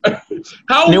 Why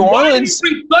did you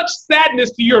bring such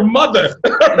sadness to your mother?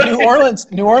 New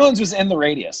Orleans was in the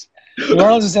radius. New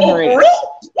Orleans was in the radius.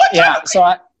 Really? What? Yeah, so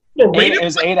it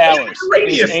was 8 hours.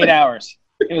 Radius. It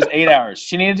was 8 hours.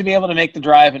 She needed to be able to make the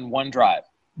drive in one drive.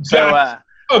 So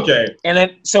okay. And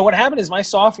then so what happened is my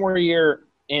sophomore year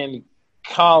in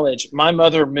college, my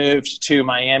mother moved to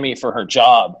Miami for her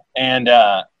job, and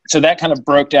so that kind of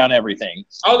broke down everything.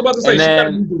 I was about to say she got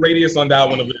to move the radius on that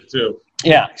one a bit too.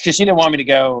 Yeah, because she didn't want me to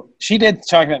go. She did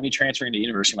talk about me transferring to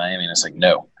University of Miami, and I was like,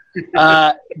 no.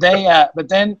 But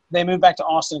then they moved back to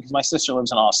Austin because my sister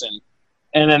lives in Austin,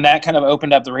 and then that kind of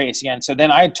opened up the race again. So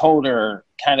then I told her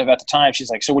kind of at the time, she's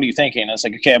like, so what are you thinking? I was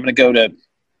like, okay, I'm going to go to,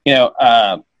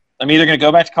 I'm either going to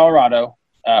go back to Colorado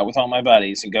with all my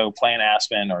buddies and go play in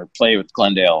Aspen or play with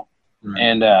Glendale,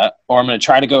 and or I'm going to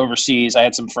try to go overseas. I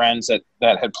had some friends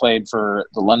that had played for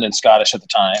the London Scottish at the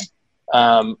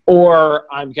time, or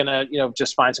I'm going to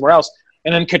just find somewhere else.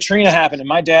 And then Katrina happened, and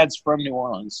my dad's from New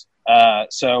Orleans.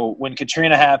 So when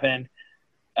Katrina happened,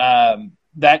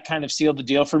 that kind of sealed the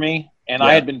deal for me. And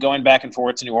I had been going back and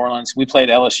forth to New Orleans. We played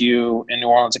LSU in New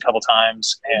Orleans a couple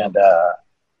times, and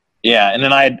and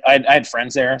then I had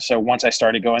friends there. So once I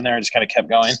started going there, I just kind of kept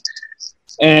going.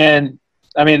 And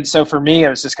I mean, so for me, it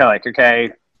was just kind of like,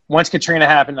 okay, once Katrina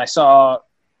happened, I saw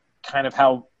kind of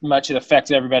how much it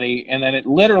affected everybody. And then it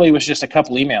literally was just a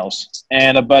couple emails,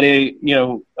 and a buddy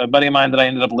of mine that I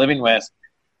ended up living with,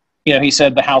 he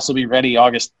said the house will be ready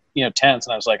August, 10th.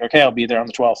 And I was like, okay, I'll be there on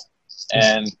the 12th,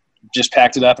 and just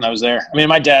packed it up and I was there. I mean,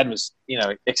 my dad was,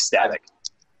 ecstatic.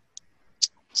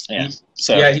 Yeah.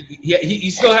 So yeah, he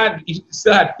still had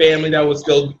family that was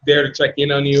still there to check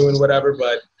in on you and whatever,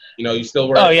 but you still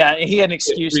were. Oh yeah, he had an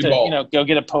excuse to go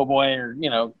get a po' boy or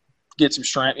get some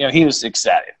shrimp. He was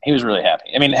ecstatic. He was really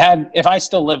happy. I mean, if I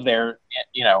still lived there,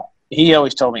 he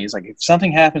always told me, he's like, if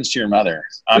something happens to your mother,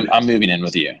 I'm moving in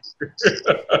with you.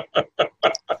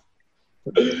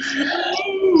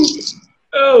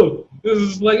 Oh, this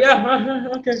is like,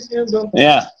 okay, yeah, no.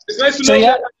 Yeah. It's nice to know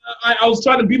that I was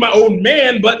trying to be my own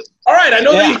man, but all right, I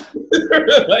know that.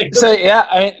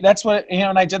 That's what,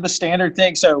 and I did the standard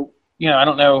thing. So, I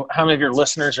don't know how many of your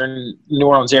listeners are in New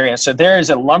Orleans area. So there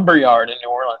is a lumber yard in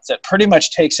New Orleans that pretty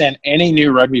much takes in any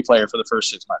new rugby player for the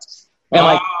first 6 months.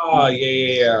 And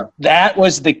yeah. That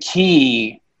was the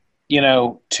key,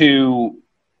 to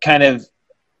kind of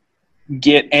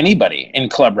get anybody in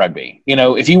club rugby.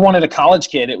 If you wanted a college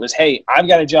kid, it was, hey, I've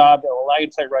got a job that will allow you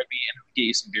to play rugby and get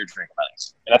you some beer drinking money.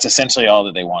 And that's essentially all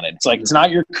that they wanted. It's like, it's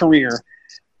not your career.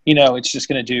 It's just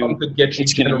going to do.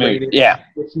 It's going to move. Yeah.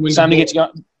 Something to get you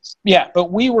going. Yeah,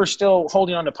 but we were still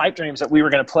holding on to pipe dreams that we were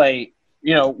going to play.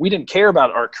 We didn't care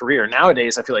about our career.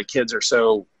 Nowadays, I feel like kids are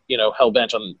so, hell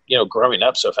bent on, growing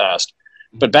up so fast.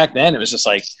 But back then, it was just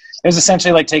like, it was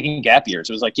essentially like taking gap years.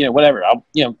 It was like, whatever. I'll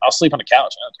sleep on the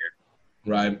couch. I don't care.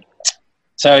 Right.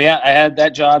 So yeah, I had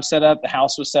that job set up. The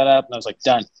house was set up, and I was like,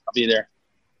 done. I'll be there.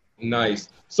 Nice.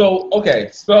 So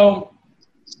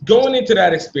going into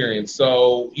that experience,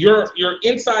 so you're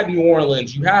inside New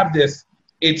Orleans. You have this.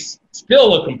 It's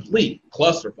still a complete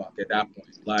clusterfuck at that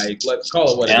point. Like, let's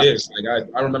call it what it is. Like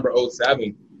I remember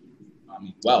 07.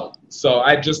 So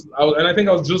I think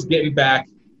I was just getting back.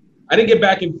 I didn't get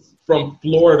back from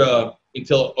Florida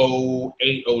until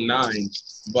 08, 09.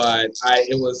 But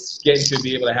it was getting to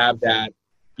be able to have that,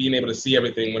 being able to see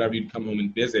everything whenever you'd come home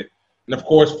and visit. And of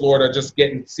course, Florida just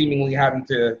seemingly having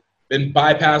to been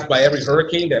bypassed by every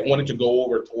hurricane that wanted to go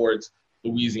over towards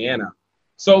Louisiana.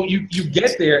 So you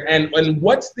get there, and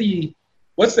what's the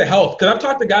health? Because I've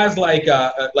talked to guys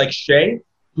like Shea,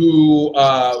 who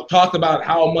talked about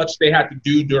how much they had to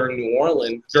do during New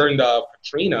Orleans, during the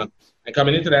Katrina, and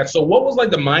coming into that. So what was like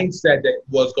the mindset that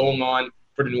was going on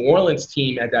for the New Orleans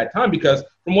team at that time? Because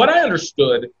from what I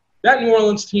understood, that New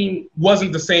Orleans team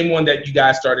wasn't the same one that you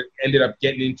guys ended up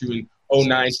getting into in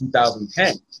 2009,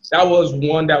 2010. That was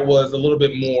one that was a little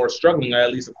bit more struggling,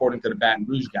 at least according to the Baton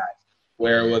Rouge guys,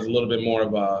 where it was a little bit more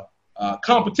of a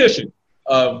competition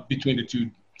between the two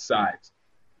sides.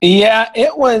 Yeah,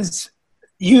 it was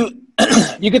you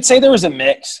could say there was a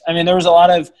mix. I mean, there was a lot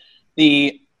of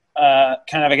the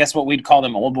kind of, I guess, what we'd call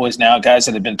them old boys now, guys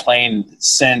that had been playing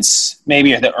since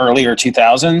maybe the earlier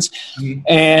 2000s,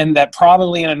 and that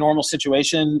probably in a normal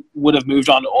situation would have moved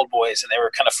on to old boys, and they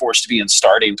were kind of forced to be in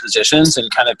starting positions and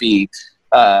kind of be,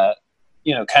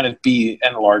 be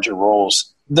in larger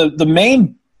roles.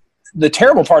 The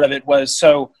terrible part of it was,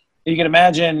 so you can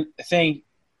imagine,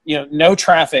 no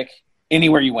traffic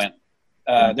anywhere you went.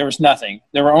 There was nothing.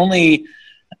 There were only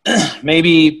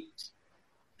maybe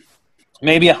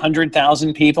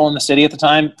 100,000 people in the city at the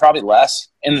time, probably less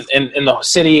in the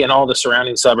city and all the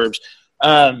surrounding suburbs.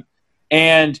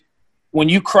 And when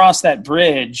you cross that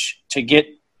bridge to get,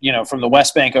 from the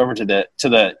West Bank over to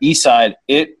the east side,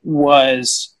 it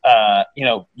was,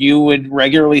 you would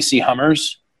regularly see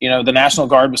Hummers. The National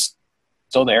Guard was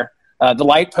still there. The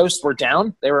light posts were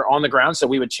down. They were on the ground, so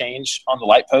we would change on the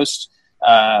light posts.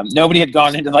 Nobody had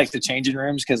gone into the changing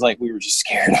rooms because we were just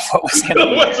scared of what was going to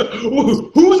be.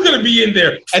 Who's going to be in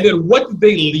there? And then what did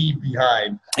they leave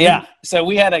behind? Yeah. So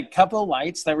we had a couple of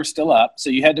lights that were still up.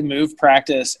 So you had to move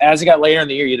practice. As it got later in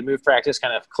the year, you had to move practice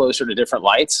kind of closer to different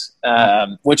lights,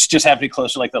 which just happened to be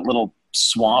closer to that little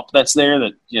swamp that's there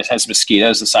that just has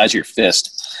mosquitoes the size of your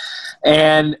fist.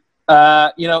 And,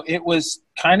 it was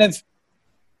kind of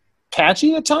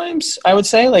patchy at times, I would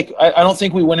say. I don't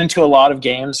think we went into a lot of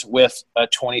games with a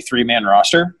 23-man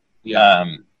roster. Yeah.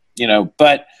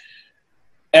 But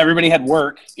everybody had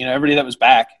work. Everybody that was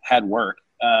back had work.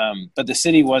 But the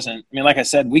city wasn't. I mean, like I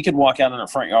said, we could walk out in our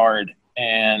front yard,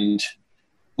 and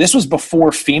this was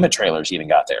before FEMA trailers even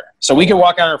got there. So we could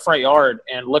walk out in our front yard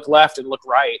and look left and look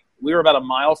right. We were about a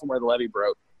mile from where the levee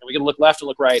broke, and we could look left and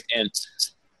look right, and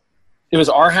it was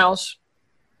our house.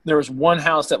 There was one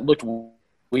house that looked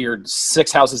weird,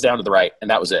 6 houses down to the right, and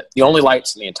that was it. The only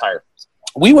lights in the entire.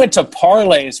 We went to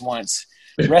parlays once.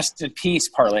 Rest in peace,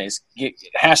 parlays.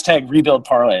 Hashtag rebuild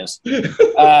parlays.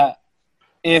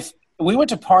 If we went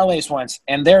to parlays once,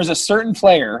 and there's a certain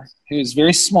player who's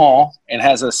very small and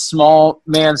has a small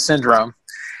man syndrome,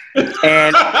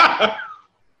 and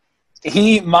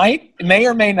he may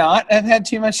or may not have had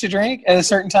too much to drink at a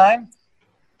certain time,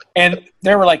 and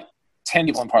there were 10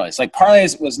 people in parlays.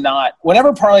 Parlays was not –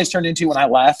 whatever parlays turned into when I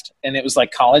left, and it was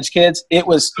college kids, it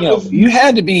was, you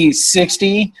had to be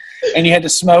 60 and you had to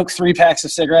smoke 3 packs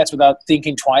of cigarettes without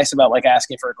thinking twice about,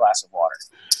 asking for a glass of water.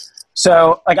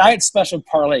 So, I had special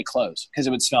parlay clothes because it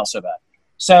would smell so bad.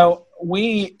 So,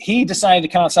 he decided to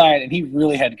come outside, and he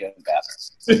really had to go to the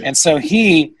bathroom. And so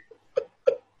he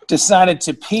decided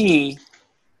to pee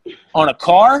on a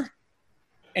car,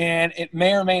 and it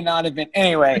may or may not have been.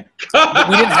 Anyway,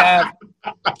 we didn't have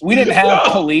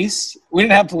police. We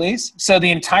didn't have police, so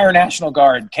the entire National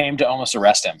Guard came to almost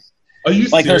arrest him. Are you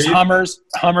serious? There's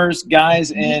Hummers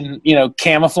guys in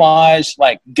camouflage,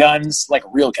 guns,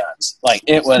 real guns.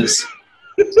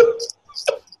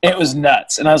 It was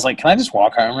nuts. And I was like, can I just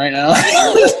walk home right now?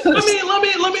 let me.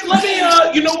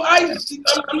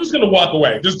 I'm just gonna walk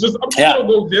away. I'm just gonna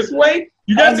go this way.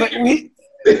 You guys.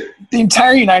 The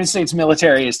entire United States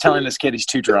military is telling this kid he's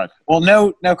too drunk. Well,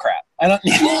 no crap. I don't.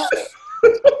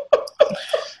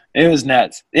 It was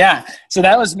nuts. Yeah. So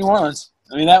that was New Orleans.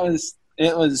 I mean, it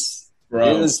was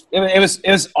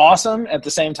awesome. At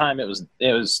the same time, it was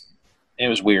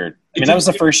weird. I mean, that was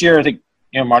the first year I think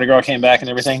Mardi Gras came back and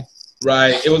everything.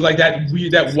 Right. It was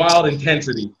that wild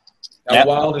intensity.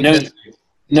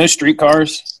 No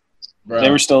streetcars. Bro.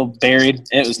 They were still buried.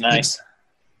 It was nice.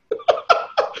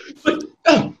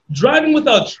 Driving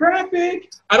without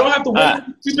traffic. I don't have to wait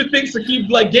for stupid things to keep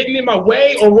getting in my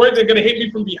way, or where they're gonna hit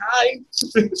me from behind.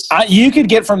 You could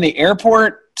get from the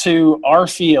airport to our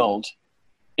field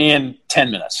in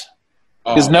 10 minutes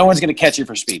because no one's gonna catch you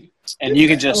for speeding, and you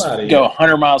could just go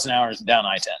 100 miles an hour down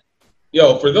I-10.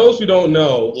 Yo, for those who don't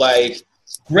know,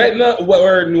 Gretna,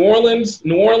 where New Orleans'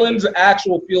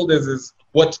 actual field is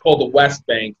what's called the West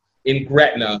Bank in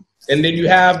Gretna, and then you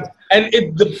have. And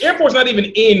the airport's not even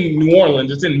in New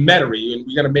Orleans. It's in Metairie, and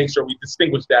we got to make sure we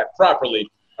distinguish that properly,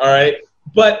 all right?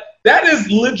 But that is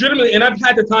legitimately, and I've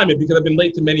had to time it because I've been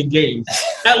late to many games,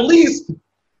 at least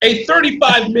a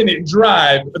 35-minute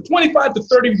drive, a 25 to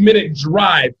 30-minute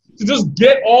drive to just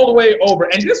get all the way over.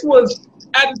 And this was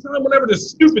at the time whenever the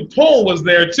stupid toll was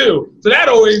there, too. So that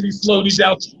always slowed you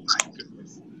down.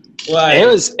 My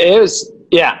goodness.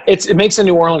 It makes a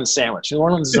New Orleans sandwich. New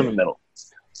Orleans is in the middle.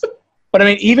 But, I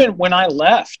mean, even when I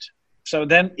left, So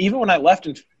then even when I left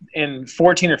in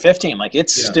 14 or 15, like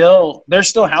it's Yeah. still, there's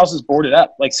still houses boarded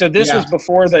up. Like, so this was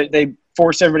before they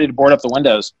forced everybody to board up the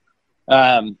windows.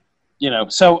 You know,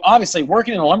 so obviously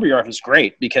working in a lumberyard was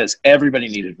great because everybody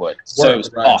needed wood. So it was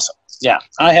awesome. Yeah.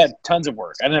 I had tons of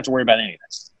work. I didn't have to worry about anything.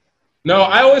 No,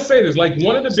 I always say this, like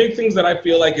one of the big things that I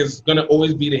feel like is going to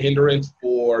always be the hindrance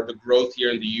for the growth here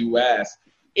in the U.S.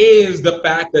 is the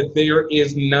fact that there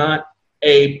is not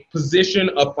a position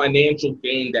of financial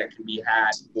gain that can be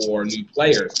had for new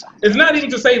players. It's not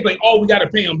even to say like, oh, we got to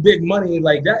pay them big money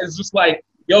like that. It's just like,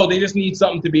 yo, they just need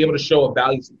something to be able to show a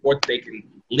value support that they can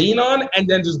lean on and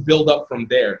then just build up from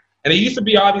there. And it used to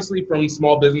be obviously from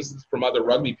small businesses, from other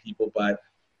rugby people, but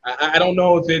I don't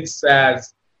know if it's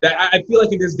as that. I feel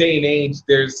like in this day and age,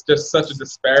 there's just such a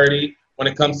disparity when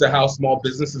it comes to how small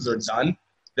businesses are done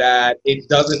that it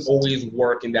doesn't always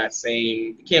work in that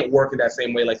same, it can't work in that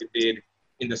same way like it did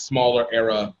in the smaller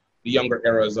era, the younger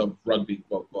eras of rugby,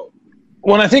 quote, quote.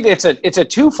 Well, I think it's a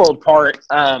twofold part.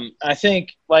 I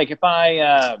think like if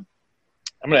I'm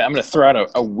gonna throw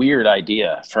out a weird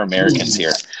idea for Americans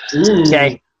here.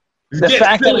 Okay. The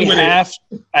fact that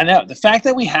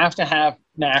we have to have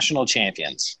national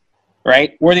champions,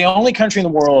 right? We're the only country in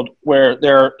the world where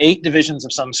there are 8 divisions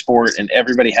of some sport and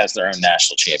everybody has their own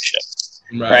national championship,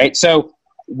 right? So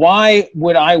why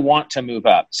would I want to move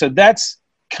up? So that's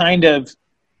kind of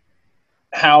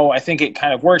how I think it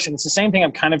kind of works. And it's the same thing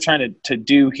I'm kind of trying to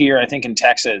do here, I think, in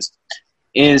Texas,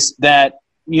 is that,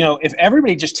 you know, if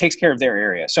everybody just takes care of their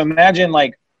area. So imagine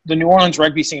like the New Orleans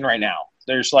rugby scene right now.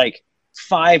 There's like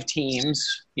 5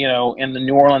 teams, you know, in the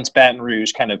New Orleans, Baton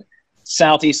Rouge, kind of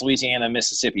Southeast Louisiana,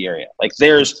 Mississippi area. Like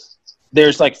there's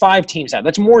like 5 teams now.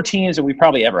 That's more teams than we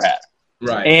probably ever had.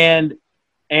 Right. And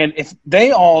if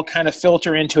they all kind of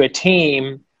filter into a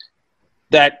team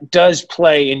that does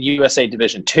play in USA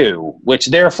Division II, which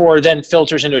therefore then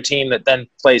filters into a team that then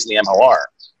plays in the MLR.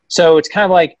 So it's kind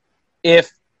of like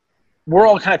if we're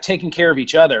all kind of taking care of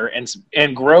each other and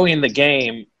growing the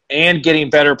game and getting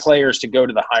better players to go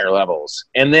to the higher levels.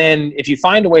 And then if you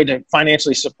find a way to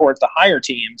financially support the higher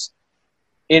teams,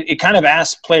 it kind of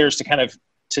asks players to kind of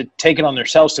to take it on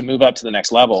themselves to move up to the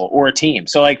next level, or a team.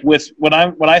 So like with what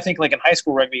I think like in high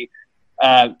school rugby,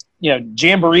 you know,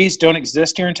 jamborees don't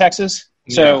exist here in Texas.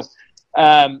 So,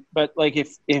 but like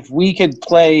if we could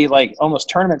play like almost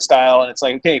tournament style, and it's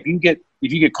like, okay, if you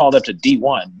get called up to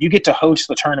D1, you get to host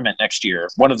the tournament next year,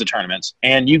 one of the tournaments,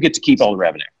 and you get to keep all the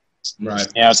revenue. Right.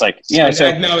 Yeah, it's like, yeah. And so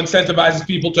that now incentivizes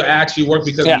people to actually work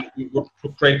because we're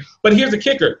great. But here's the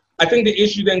kicker. I think the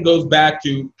issue then goes back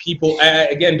to people.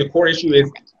 Again, the core issue is,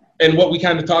 and what we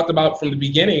kind of talked about from the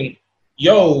beginning,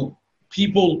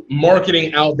 people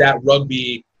marketing out that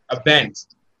rugby event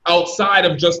outside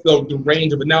of just the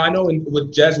range of it. Now, I know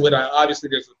with Jesuit, obviously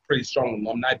there's a pretty strong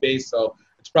alumni base, so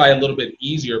it's probably a little bit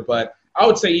easier. But I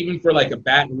would say even for like a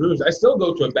Baton Rouge, I still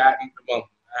go to a Baton – well,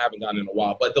 I haven't gone in a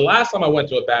while. But the last time I went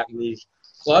to a Baton Rouge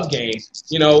club game,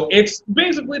 you know, it's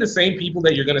basically the same people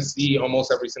that you're going to see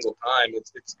almost every single time.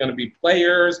 It's going to be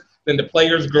players, then the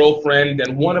player's girlfriend,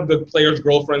 then one of the player's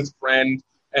girlfriend's friend,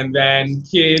 and then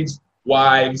kids,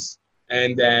 wives,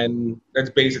 and then that's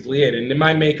basically it. And it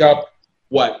might make up –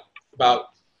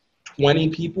 about 20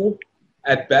 people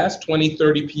at best, 20,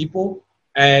 30 people.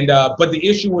 And but the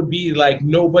issue would be like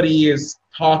nobody is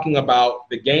talking about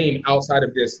the game outside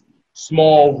of this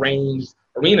small range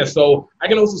arena. So I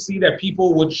can also see that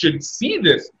people should see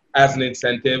this as an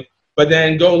incentive, but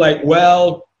then go like,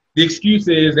 well, the excuse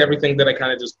is everything that I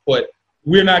kind of just put.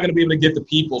 We're not going to be able to get the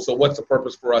people, so what's the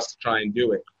purpose for us to try and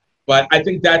do it? But I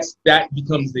think that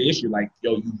becomes the issue. Like,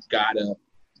 you've got to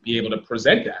be able to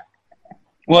present that.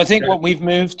 Well, I think what we've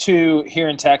moved to here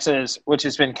in Texas, which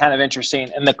has been kind of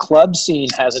interesting, and the club scene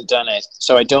hasn't done it,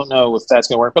 so I don't know if that's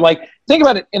going to work. But, like, think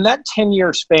about it. In that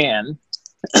 10-year span,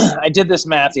 I did this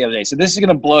math the other day, so this is going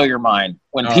to blow your mind.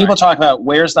 When people talk about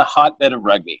where's the hotbed of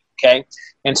rugby, okay?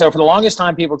 And so for the longest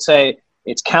time, people would say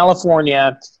it's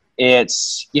California,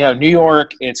 it's, New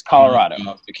York, it's Colorado.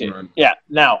 Okay. Yeah.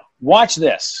 Now, watch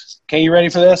this. Okay, you ready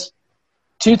for this?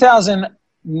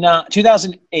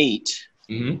 2008,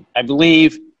 I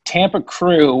believe Tampa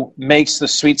Crew makes the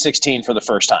Sweet 16 for the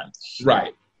first time.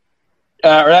 Right.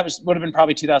 Or would have been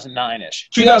probably 2009-ish.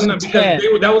 2009,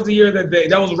 because that was the year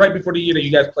that was right before the year that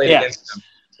you guys played against them.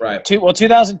 Right.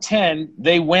 2010,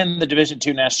 they win the Division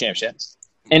II National Championship.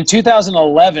 In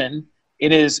 2011,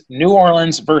 it is New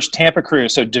Orleans versus Tampa Crew.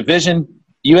 So Division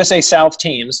USA South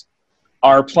teams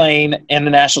are playing in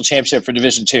the National Championship for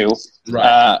Division II.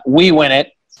 Right. We win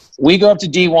it. We go up to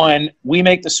D1. We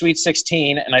make the Sweet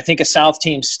 16, and I think a South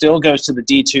team still goes to the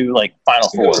D2 Final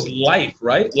It Four. was Life,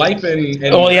 right? Life and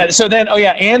Oh yeah. So then,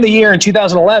 and the year in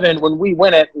 2011 when we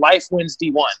win it, Life wins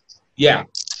D1. yeah,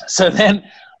 So then,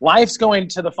 Life's going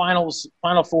to the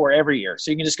Final Four every year. So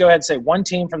you can just go ahead and say one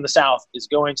team from the South is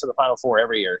going to the Final Four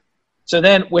every year. So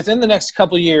then, within the next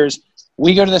couple of years,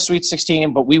 we go to the Sweet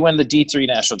 16, but we win the D3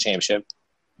 national championship.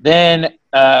 Then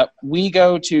we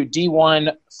go to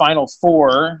D1 Final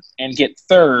Four and get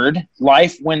third.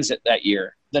 Life wins it that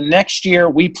year. The next year,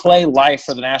 we play Life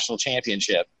for the national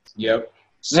championship. yep,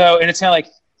 So, and it's kind of like,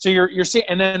 so you're seeing,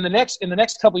 and then in the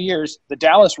next couple of years, the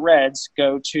Dallas Reds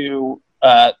go to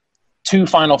 2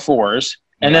 Final Fours,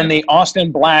 and then the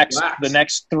Austin Blacks, the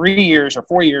next 3 years or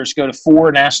 4 years, go to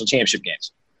 4 national championship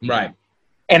games. right.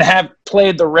 And have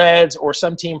played the Reds or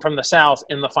some team from the South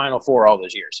in the Final Four all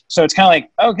those years. So it's kind of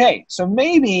like, okay, so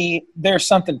maybe there's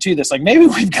something to this. Like maybe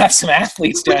we've got some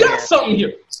athletes down We got here. something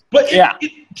here, but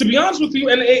to be honest with you,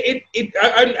 and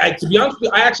to be honest with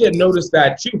you, I actually had noticed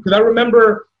that too because I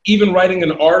remember even writing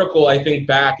an article I think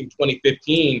back in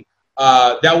 2015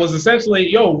 that was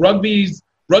essentially, rugby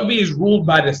is ruled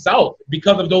by the South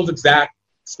because of those exact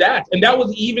stats, and that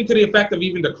was even to the effect of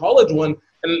even the college one.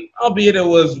 And albeit it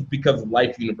was because of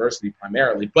Life University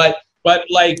primarily, but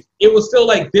like it was still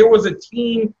like there was a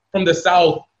team from the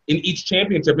South in each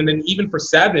championship, and then even for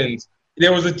sevens,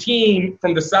 there was a team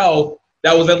from the South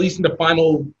that was at least in the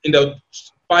final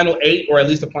 8 or at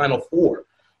least the Final Four,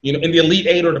 in the Elite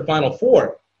 8 or the Final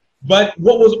Four. But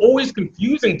what was always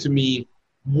confusing to me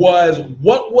was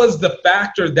what was the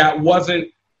factor that wasn't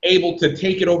able to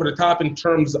take it over the top in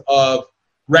terms of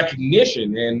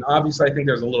recognition. And obviously I think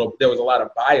there was a lot of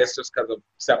bias just because of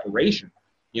separation.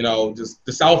 Just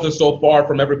the South is so far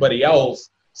from everybody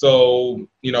else. So,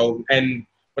 and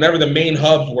whenever the main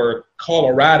hubs were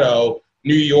Colorado,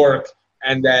 New York,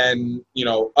 and then,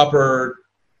 upper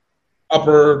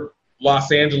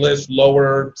Los Angeles,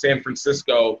 lower San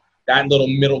Francisco, that little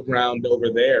middle ground over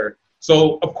there.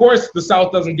 So, of course, the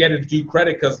South doesn't get its due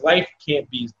credit because Life can't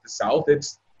be the South.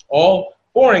 It's all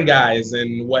foreign guys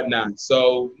and whatnot.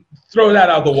 So throw that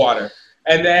out the water.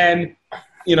 And then,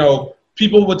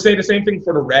 people would say the same thing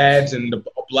for the Reds and the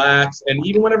Blacks. And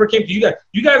even whenever it came to you guys,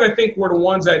 I think, were the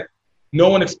ones that no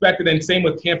one expected. And same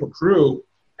with Tampa Crew.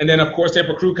 And then, of course,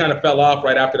 Tampa Crew kind of fell off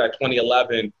right after that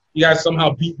 2011. You guys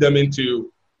somehow beat them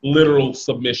into literal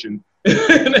submission.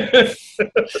 There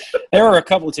were a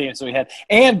couple of teams that we had.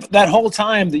 And that whole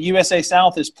time, the USA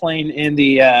South is playing in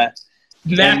the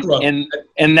NACRA.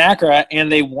 In NACRA,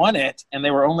 and they won it, and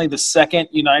they were only the second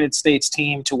United States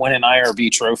team to win an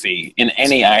IRB trophy in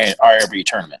any IRB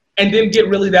tournament. And didn't get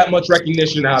really that much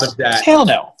recognition out of that. Hell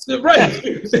no.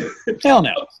 Right. Hell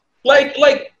no.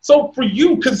 Like, so for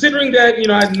you, considering that,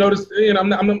 I noticed,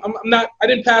 I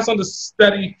didn't pass on the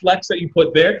study flex that you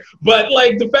put there, but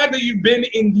like the fact that you've been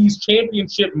in these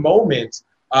championship moments,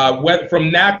 whether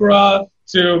from NACRA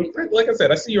to, like I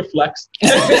said, I see your flex.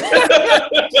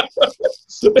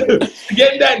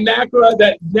 Getting that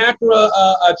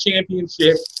NACRA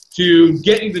championship to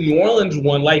getting the New Orleans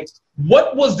one, like,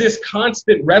 what was this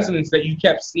constant resonance that you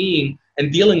kept seeing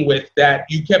and dealing with that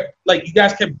you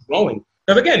guys kept growing?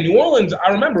 Because again, New Orleans, I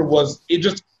remember, not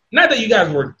that you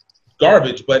guys were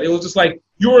garbage, but it was just like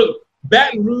you were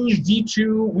Baton Rouge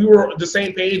D2, we were the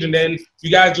same page, and then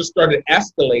you guys just started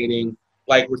escalating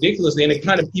like ridiculously, and it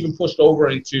kind of even pushed over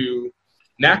into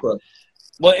NACRA.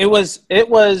 Well, it was with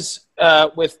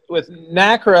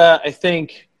NACRA, I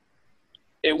think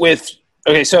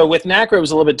so with NACRA it was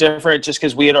a little bit different just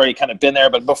because we had already kind of been there.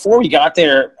 But before we got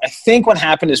there, I think what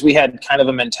happened is we had kind of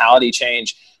a mentality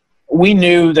change. We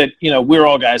knew that, we were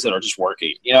all guys that are just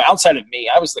working. Outside of me,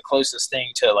 I was the closest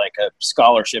thing to like a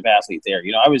scholarship athlete there.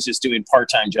 I was just doing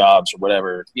part-time jobs or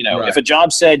whatever. Right. If a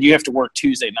job said you have to work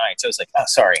Tuesday nights, I was like, oh,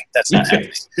 sorry, that's not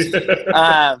happening.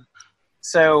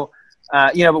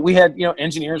 But we had,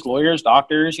 engineers, lawyers,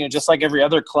 doctors, just like every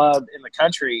other club in the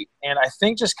country. And I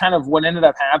think just kind of what ended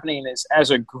up happening is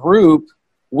as a group,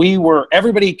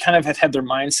 everybody kind of had their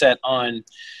mindset on,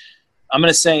 I'm going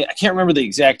to say, I can't remember the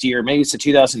exact year. Maybe it's the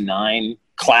 2009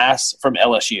 class from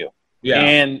LSU. Yeah.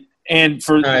 And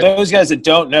for those guys that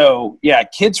don't know,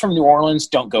 kids from New Orleans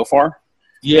don't go far.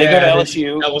 Yeah. They go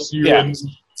to LSU.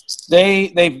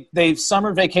 Yeah. They've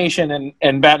summer vacation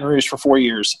in Baton Rouge for 4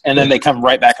 years, and then they come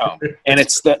right back home. And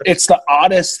it's the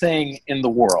oddest thing in the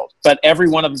world, but every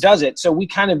one of them does it. So we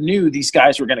kind of knew these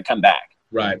guys were going to come back.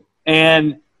 Right.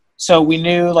 And so we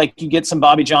knew like you get some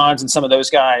Bobby Johns and some of those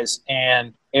guys,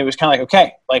 and it was kind of like,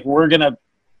 okay, like we're gonna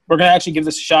actually give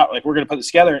this a shot. Like we're gonna put this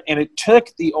together. And it took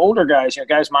the older guys,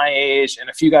 guys my age and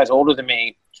a few guys older than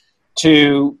me,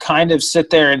 to kind of sit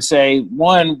there and say,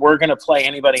 one, we're going to play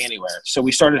anybody anywhere. So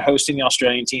we started hosting the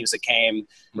Australian teams that came.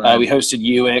 Right. We hosted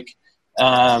UWIC.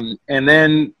 And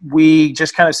then we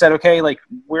just kind of said, okay, like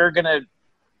we're going to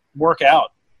work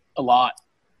out a lot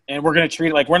and we're going to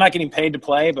treat it like we're not getting paid to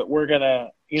play, but we're going to,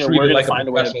 we're going to find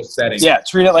a way to setting. Yeah,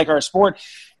 treat it like our sport.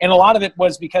 And a lot of it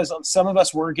was because some of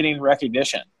us were getting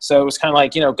recognition. So it was kind of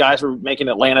like, guys were making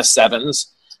Atlanta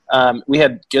sevens. We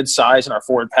had good size in our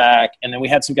forward pack. And then we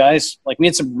had some guys, like we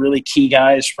had some really key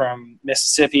guys from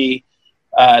Mississippi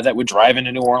that would drive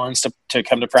into New Orleans to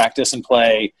come to practice and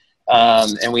play.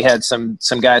 And we had some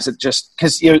guys that just –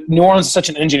 because New Orleans is such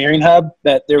an engineering hub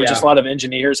that there were just a lot of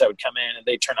engineers that would come in and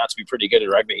they turn out to be pretty good at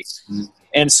rugby. Mm-hmm.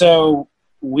 And so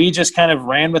we just kind of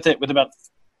ran with it with about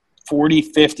 40,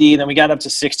 50. Then we got up to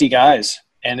 60 guys.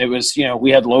 And it was,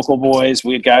 we had local boys.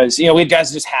 We had guys, we had guys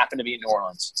that just happened to be in New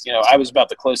Orleans. I was about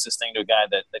the closest thing to a guy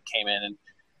that came in.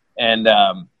 And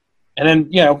then,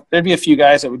 there'd be a few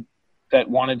guys that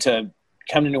wanted to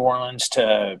come to New Orleans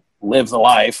to live the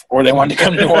life, or they wanted to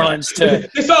come to New Orleans to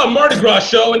 – They saw a Mardi Gras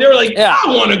show, and they were like, I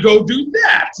want to go do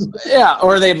that. Yeah,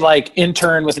 or they'd,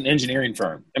 intern with an engineering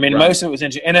firm. I mean, most of it was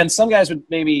engineering. And then some guys would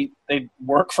they'd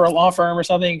work for a law firm or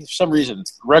something. For some reason,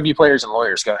 rugby players and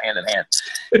lawyers go hand in hand.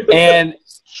 And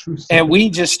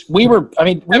we were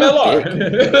big.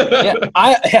 Yeah,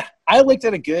 I looked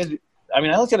at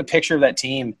I looked at a picture of that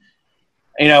team,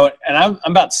 and I'm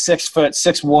about 6 foot,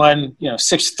 6'1",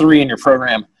 6'3" in your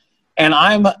program. And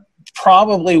I'm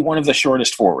probably one of the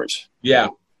shortest forwards. Yeah.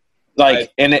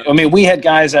 We had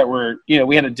guys that were,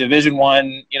 we had a Division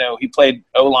I, he played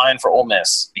O-line for Ole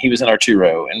Miss. He was in our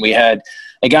 2-row. And we had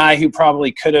a guy who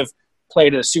probably could have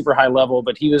played at a super high level,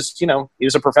 but he was, he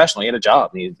was a professional. He had a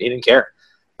job. He didn't care.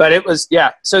 But it was,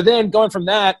 So then going from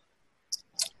that,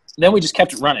 then we just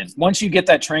kept it running. Once you get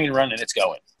that train running, it's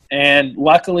going. And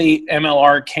luckily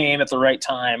MLR came at the right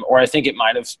time, or I think it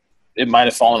might have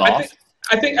fallen off.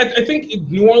 I think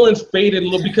New Orleans faded a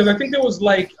little because I think there was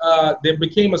there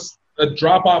became a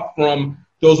drop off from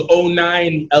those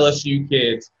 2009 LSU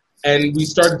kids, and they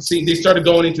started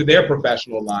going into their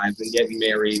professional lives and getting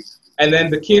married, and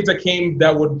then the kids that came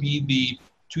that would be the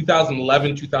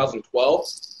 2011, 2012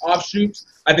 offshoots.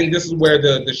 I think this is where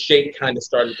the shape kind of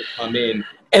started to come in,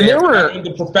 and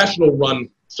the professional run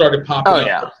started popping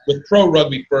up with pro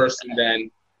rugby first, and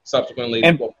then subsequently,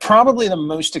 and probably the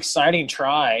most exciting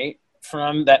try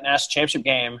from that national championship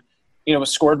game,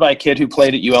 was scored by a kid who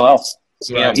played at ULL.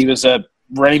 Right. He was a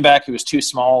running back who was too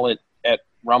small at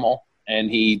Rummel, and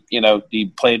he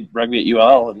played rugby at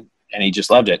ULL, and he just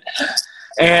loved it.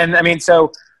 And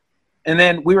and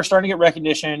then we were starting to get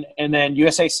recognition, and then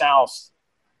USA South,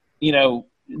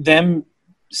 them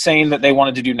saying that they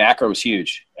wanted to do NACRA was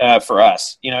huge for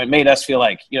us. It made us feel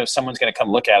like, someone's going to come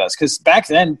look at us. Because back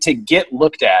then, to get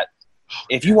looked at,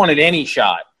 if you wanted any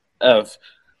shot of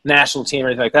national team or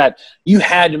anything like that, you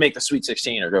had to make the Sweet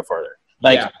 16 or go further.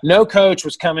 No coach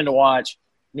was coming to watch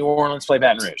New Orleans play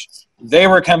Baton Rouge. They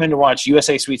were coming to watch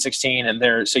USA Sweet 16, and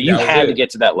you had to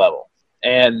get to that level.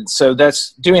 And so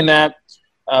doing that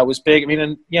was big.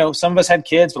 Some of us had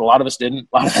kids, but a lot of us didn't.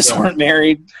 A lot of us weren't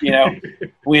married.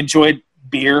 We enjoyed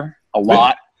beer a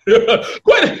lot.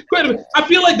 quite a bit. I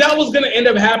feel like that was going to end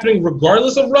up happening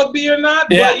regardless of rugby or not.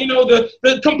 Yeah. But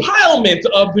the compilement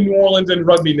of the New Orleans and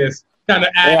rugbyness kind of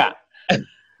added.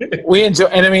 Yeah. We enjoy,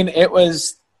 and it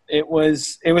was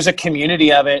a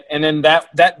community of it. And then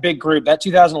that big group, that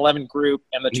 2011 group,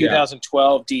 and the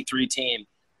 2012 D3 team,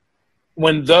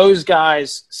 when those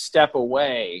guys step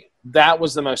away, that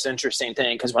was the most interesting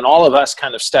thing, because when all of us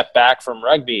kind of stepped back from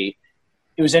rugby,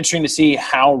 it was interesting to see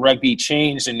how rugby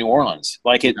changed in New Orleans.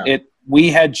 We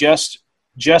had just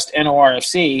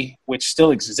NORFC, which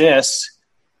still exists,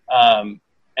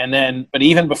 but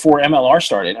even before MLR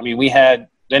started,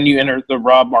 then you enter the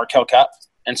Rob Markell Cup,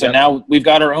 and so now we've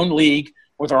got our own league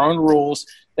with our own rules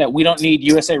that we don't need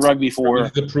USA Rugby for. Or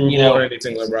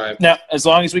anything like that. Now, as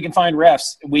long as we can find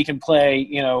refs, we can play,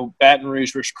 Baton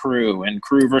Rouge versus Crew, and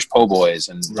Crew versus Po' Boys,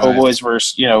 and Po' Boys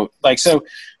versus, so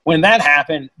when that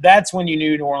happened, that's when you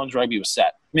knew New Orleans rugby was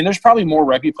set. There's probably more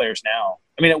rugby players now.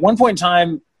 At one point in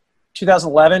time,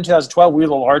 2011, 2012, we were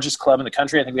the largest club in the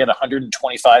country. I think we had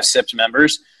 125 SIPs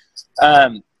members.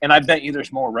 And I bet you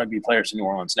there's more rugby players in New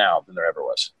Orleans now than there ever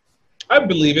was. I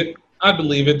believe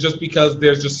it just because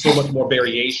there's just so much more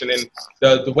variation in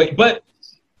the way. But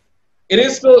it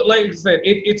is still, like I said,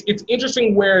 it's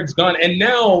interesting where it's gone. And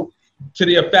now to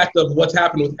the effect of what's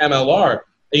happened with MLR,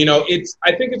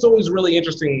 I think it's always really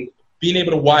interesting being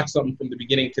able to watch something from the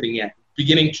beginning to the end,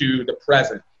 beginning to the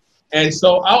present. And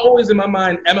so I always, in my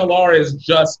mind, MLR is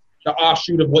just the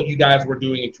offshoot of what you guys were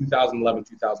doing in 2011,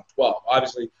 2012.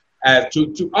 Obviously, as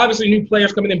to obviously new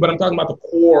players coming in, but I'm talking about the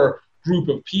core group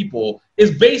of people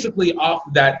is basically off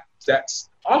that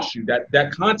offshoot,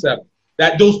 that concept,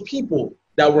 that those people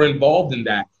that were involved in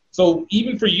that. So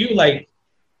even for you, like,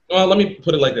 let me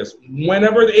put it like this.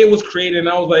 Whenever it was created, and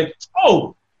I was like,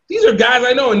 oh, these are guys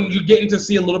I know, and you're getting to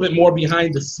see a little bit more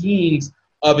behind the scenes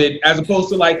of it, as opposed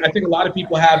to, like, I think a lot of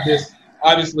people have this,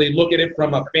 obviously, look at it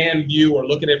from a fan view or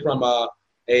look at it from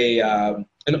an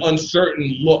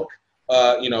uncertain look,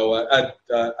 a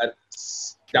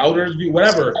doubter's view,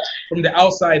 whatever, from the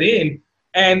outside in.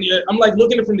 And I'm, like,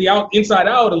 looking at it from the inside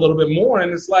out a little bit more,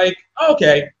 and it's like,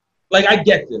 okay, like, I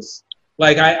get this.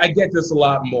 Like, I get this a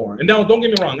lot more. And don't get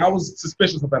me wrong, I was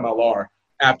suspicious of MLR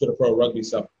after the pro rugby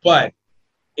stuff, but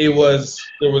there was.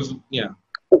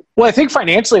 Well, I think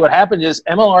financially what happened is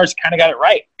MLR's kind of got it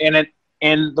right.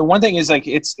 And the one thing is, like,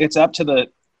 it's up to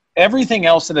everything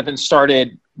else that had been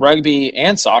started, rugby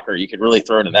and soccer, you could really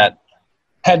throw into that,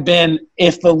 had been,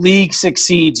 if the league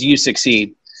succeeds, you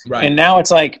succeed. Right. And now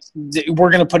it's like, we're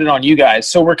going to put it on you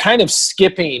guys. So we're kind of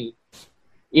skipping,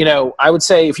 I would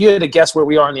say if you had to guess where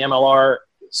we are in the MLR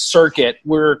circuit,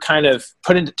 we're kind of to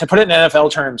put it in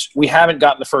NFL terms, we haven't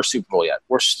gotten the first Super Bowl yet.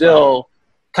 We're still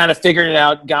kind of figuring it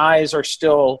out. Guys are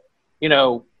still,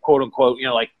 quote unquote,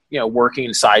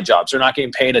 working side jobs. They're not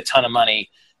getting paid a ton of money.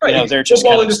 Right. They're just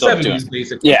football kind in the of still 70s, doing.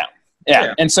 basically.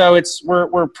 Yeah. And so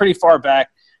we're pretty far back,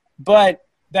 but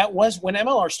that was when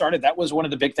MLR started. That was one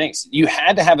of the big things. You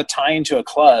had to have a tie into a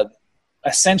club,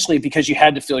 essentially, because you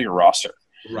had to fill your roster.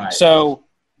 Right. So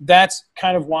that's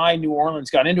kind of why New Orleans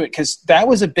got into it, because that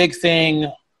was a big thing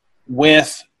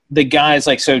with the guys.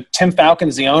 Like, so Tim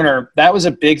Falcon's the owner. That was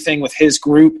a big thing with his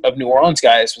group of New Orleans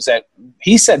guys, was that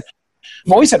he said,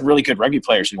 we've always had really good rugby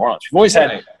players in New Orleans. We've always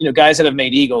had, guys that have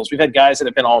made Eagles. We've had guys that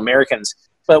have been All-Americans,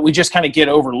 but we just kind of get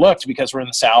overlooked because we're in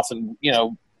the South and,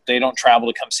 they don't travel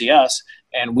to come see us,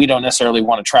 and we don't necessarily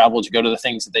want to travel to go to the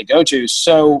things that they go to.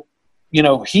 So,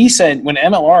 he said when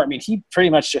MLR, he pretty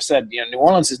much just said, New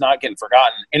Orleans is not getting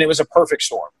forgotten, and it was a perfect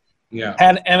storm. Yeah.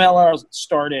 Had MLR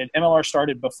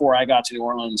started before I got to New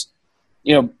Orleans,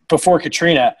 before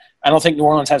Katrina, I don't think New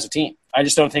Orleans has a team. I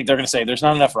just don't think they're going to say there's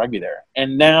not enough rugby there.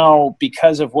 And now,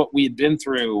 because of what we had been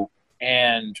through,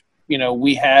 and,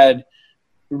 we had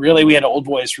old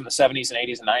boys from the 70s and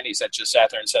 80s and 90s that just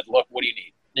sat there and said, look, what do you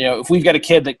need? If we've got a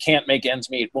kid that can't make ends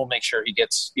meet, we'll make sure he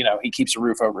gets, he keeps a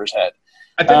roof over his head.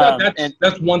 I think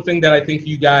that's one thing that I think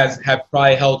you guys have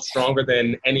probably held stronger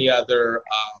than any other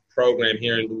program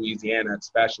here in Louisiana,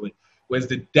 especially, was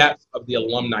the depth of the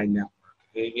alumni network.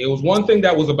 It was one thing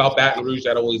that was about Baton Rouge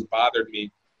that always bothered me,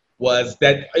 was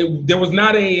that there was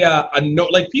not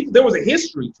there was a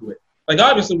history to it. Like,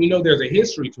 obviously we know there's a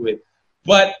history to it,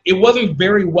 but it wasn't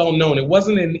very well known. It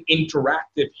wasn't an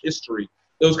interactive history.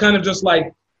 It was kind of just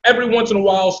like, every once in a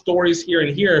while, stories here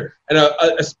and here, and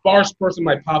a sparse person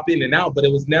might pop in and out, but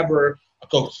it was never a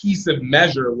cohesive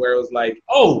measure where it was like,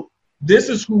 oh, this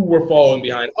is who we're following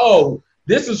behind. Oh,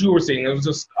 this is who we're seeing. It was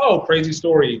just, oh, crazy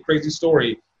story.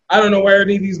 I don't know where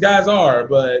any of these guys are,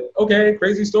 but okay,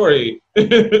 crazy story.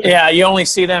 Yeah, you only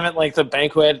see them at, like, the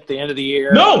banquet at the end of the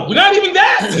year. No, not even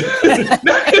that.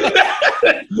 Not even that.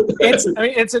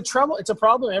 It's a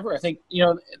problem ever. I think,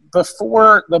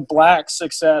 before the Black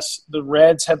success, the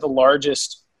Reds had the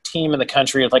largest team in the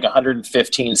country with like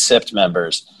 115 SIPT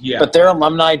members. Yeah. But their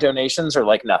alumni donations are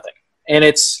like nothing. And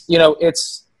it's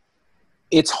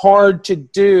hard to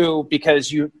do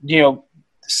because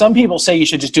some people say you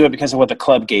should just do it because of what the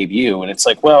club gave you. And it's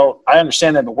like, well, I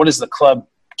understand that, but what is the club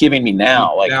giving me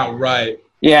now? Like, now, right.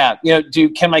 Yeah.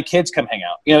 Can my kids come hang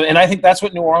out? And I think that's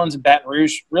what New Orleans and Baton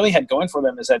Rouge really had going for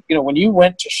them, is that, when you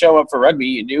went to show up for rugby,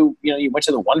 you knew, you went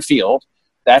to the one field.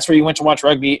 That's where you went to watch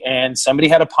rugby, and somebody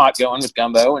had a pot going with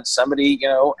gumbo, and somebody,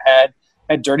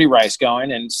 had dirty rice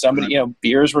going, and somebody,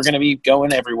 beers were going to be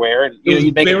going everywhere, and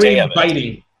you'd make a day of it.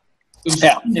 Inviting.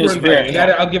 It was very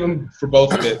inviting. I'll give them for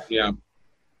both of it. Yeah.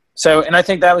 So, and I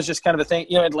think that was just kind of a thing.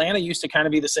 Atlanta used to kind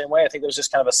of be the same way. I think it was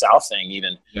just kind of a South thing,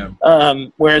 even. Yeah.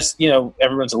 Whereas,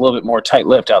 everyone's a little bit more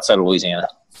tight-lipped outside of Louisiana.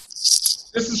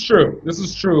 This is true.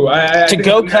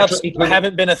 To-go cups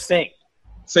haven't been a thing.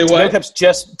 Say what?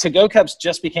 To-go cups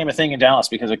just became a thing in Dallas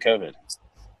because of COVID.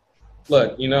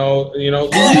 Look,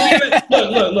 Louisiana,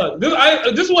 look.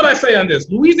 This is what I say on this.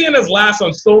 Louisiana's last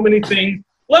on so many things.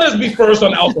 Let us be first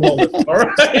on alcoholism, all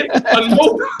right?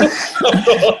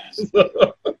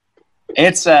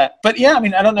 It's but yeah,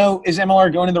 I don't know. Is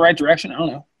MLR going in the right direction? I don't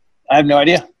know. I have no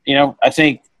idea. I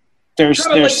think there's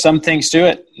some things to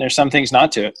it. There's some things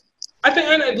not to it. I think,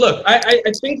 I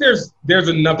think there's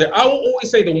enough there. I will always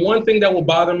say the one thing that will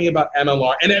bother me about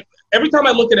MLR, and every time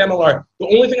I look at MLR, the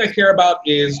only thing I care about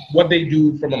is what they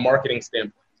do from a marketing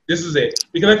standpoint. This is it.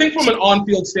 Because I think from an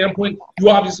on-field standpoint, you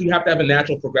obviously have to have a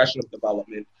natural progression of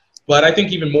development. But I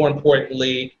think even more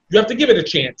importantly, you have to give it a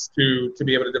chance to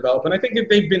be able to develop. And I think that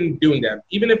they've been doing that.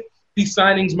 Even if these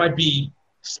signings might be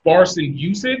sparse in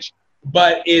usage,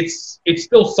 but it's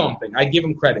still something. I give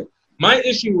them credit. My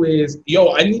issue is,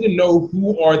 I need to know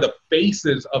who are the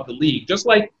faces of the league. Just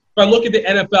like if I look at the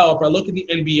NFL, if I look at the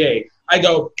NBA, I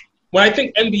go, when I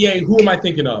think NBA, who am I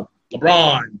thinking of?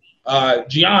 LeBron,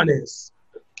 Giannis,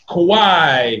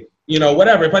 Kawhi,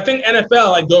 whatever. If I think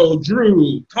NFL, I go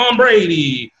Drew, Tom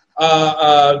Brady,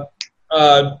 Aaron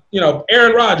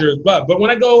Rodgers. But when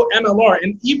I go MLR,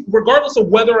 and regardless of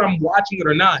whether I'm watching it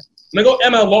or not, when I go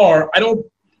MLR,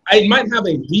 I might have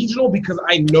a regional because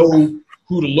I know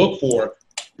who to look for.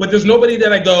 But there's nobody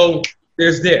that I go,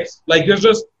 there's this. Like, there's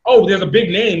just, there's a big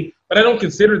name, but I don't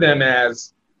consider them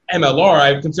as MLR.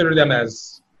 I consider them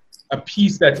as a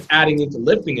piece that's adding into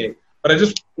lifting it. But I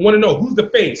just want to know who's the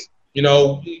face.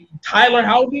 Tyler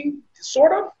Howden,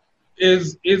 sort of.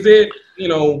 Is it,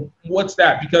 what's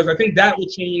that? Because I think that will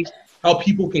change how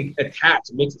people can attach.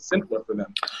 It makes it simpler for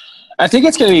them. I think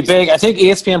it's going to be big. I think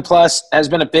ESPN Plus has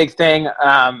been a big thing.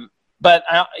 But,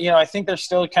 I think they're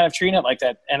still kind of treating it like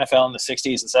that NFL in the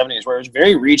 60s and 70s where it's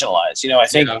very regionalized. I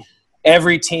think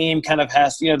every team kind of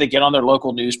has, they get on their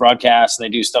local news broadcasts and they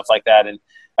do stuff like that. And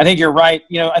I think you're right.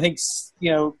 I think,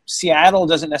 Seattle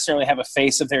doesn't necessarily have a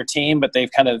face of their team, but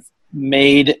they've kind of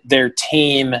made their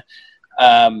team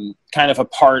kind of a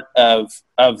part of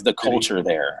the culture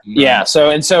there. Mm-hmm. Yeah.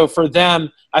 So for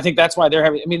them, I think that's why they're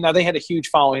having, now they had a huge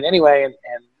following anyway.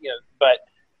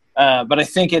 But I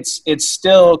think it's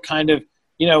still kind of,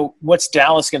 what's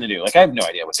Dallas going to do? Like, I have no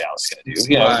idea what Dallas is going to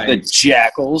do. Right. The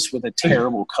Jackals with a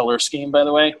terrible color scheme, by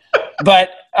the way.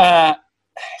 But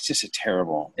it's just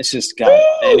it's just, God,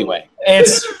 anyway.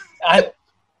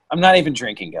 I'm not even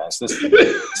drinking, guys. It's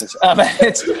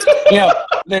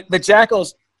the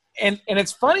Jackals, and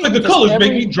it's funny. But the colors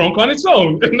make me drunk on its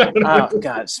own. Oh,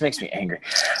 God, this makes me angry.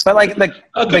 But, like, the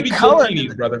color. Guilty,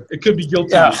 brother. It could be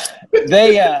guilty.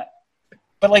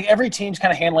 But like every team's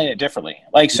kind of handling it differently.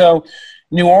 Like, so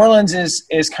New Orleans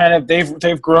is kind of,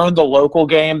 they've grown the local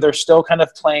game. They're still kind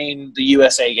of playing the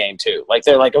USA game too. Like,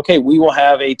 they're like, okay, we will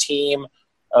have a team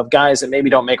of guys that maybe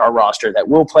don't make our roster that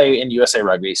will play in USA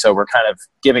Rugby. So we're kind of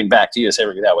giving back to USA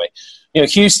Rugby that way.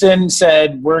 Houston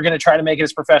said, we're going to try to make it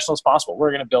as professional as possible.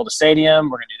 We're going to build a stadium.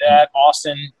 We're going to do that.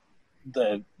 Austin,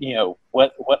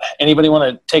 what anybody want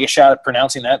to take a shot at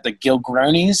pronouncing that? The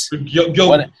Gilgronis?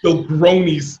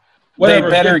 Gilgronis. They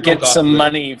better get some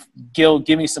money. Gil,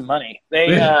 give me some money.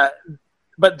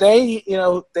 But they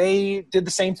did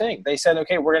the same thing. They said,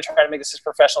 okay, we're going to try to make this as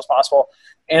professional as possible.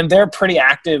 And they're pretty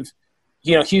active.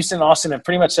 Houston and Austin have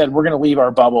pretty much said, we're going to leave our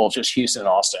bubble, just Houston and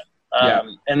Austin.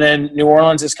 And then New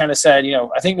Orleans has kind of said,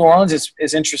 I think New Orleans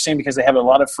is interesting because they have a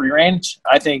lot of free range.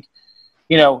 I think,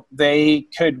 they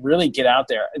could really get out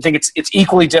there. I think it's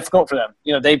equally difficult for them.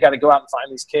 They've got to go out and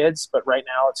find these kids. But right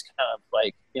now it's kind of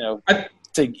like,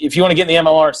 if you want to get in the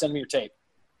MLR, send me your tape.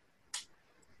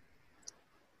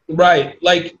 Right.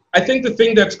 Like, I think the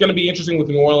thing that's going to be interesting with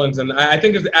New Orleans, and I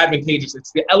think is advantageous,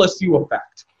 it's the LSU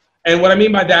effect. And what I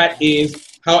mean by that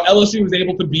is how LSU is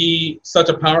able to be such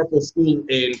a powerful school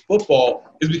in football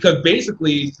is because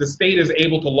basically the state is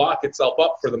able to lock itself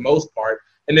up for the most part,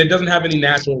 and it doesn't have any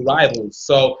natural rivals.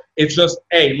 So it's just,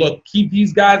 hey, look, keep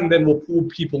these guys, and then we'll pull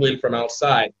people in from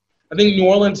outside. I think New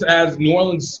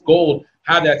Orleans Gold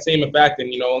have that same effect,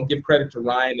 and I'll give credit to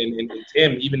Ryan and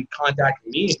Tim even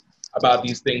contacting me about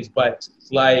these things. But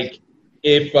like,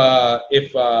 if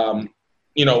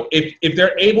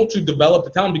they're able to develop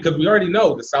the talent, because we already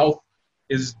know the South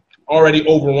is already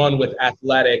overrun with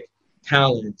athletic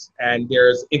talent and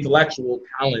there's intellectual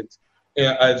talent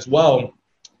as well,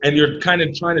 and you're kind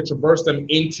of trying to traverse them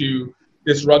into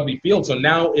this rugby field. So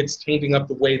now it's changing up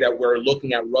the way that we're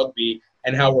looking at rugby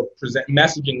and how we're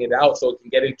messaging it out so it can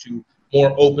get into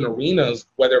more open arenas,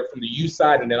 whether from the youth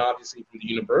side and then obviously from the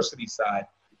university side.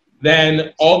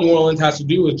 Then all New Orleans has to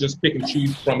do is just pick and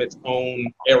choose from its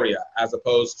own area, as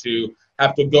opposed to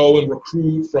have to go and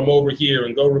recruit from over here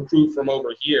and go recruit from over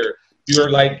here. You're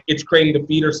like, it's creating the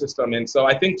feeder system. And so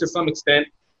I think to some extent,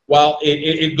 while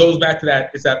it goes back to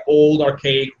that, it's that old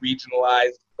archaic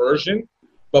regionalized version,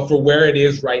 but for where it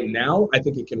is right now, I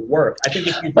think it can work. I think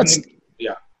if you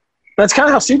That's kind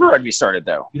of how Super Rugby started,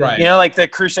 though. Right. Like the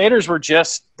Crusaders were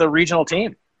just the regional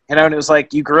team. And it was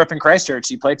like you grew up in Christchurch,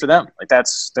 you played for them. Like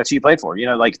that's who you played for.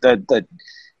 Like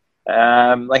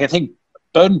I think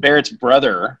Bowden Barrett's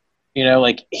brother You know,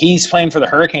 like he's playing for the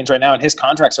Hurricanes right now and his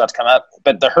contract's about to come up.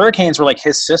 But the Hurricanes were like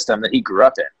his system that he grew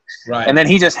up in. Right. And then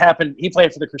he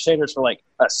played for the Crusaders for like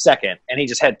a second and he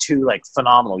just had 2 like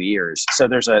phenomenal years. So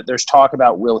there's talk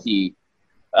about will he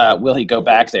go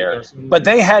back there? But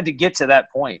they had to get to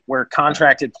that point where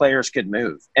contracted players could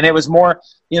move. And it was more,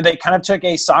 they kind of took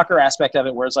a soccer aspect of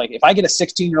it where it's like, if I get a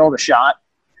 16-year-old a shot,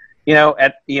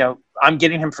 I'm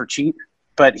getting him for cheap,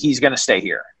 but he's going to stay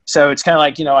here. So it's kind of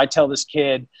like, I tell this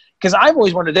kid, because I've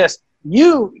always wanted this,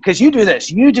 because you do this,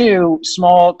 you do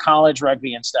small college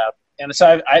rugby and stuff. And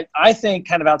so I think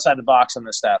kind of outside the box on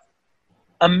this stuff.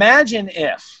 Imagine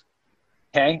if,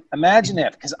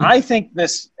 because I think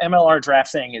this MLR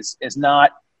draft thing is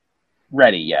not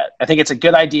ready yet. I think it's a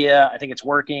good idea. I think it's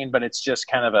working, but it's just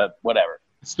kind of a whatever.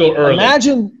 It's still early.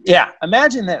 Imagine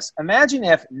this. Imagine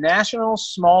if National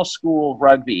Small School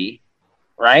Rugby,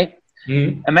 right?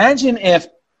 Mm-hmm. Imagine if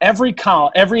every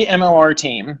MLR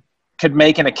team could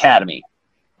make an academy,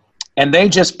 and they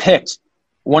just picked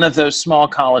one of those small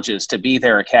colleges to be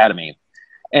their academy.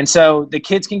 And so the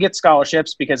kids can get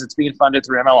scholarships because it's being funded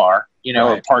through MLR, right.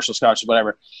 Or partial scholarships,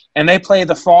 whatever. And they play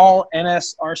the fall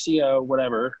NSRCO,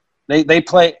 whatever. They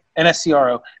play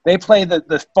NSCRO. They play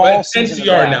the fall season.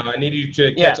 NCR now. I need you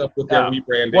to catch up with their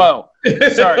rebranding. Whoa.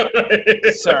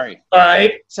 Sorry. All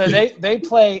right. So they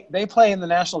play in the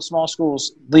National Small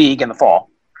Schools League in the fall.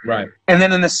 Right. And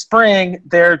then in the spring,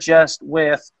 they're just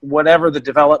with whatever the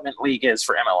development league is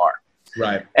for MLR.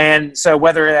 Right. And so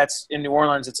whether that's in New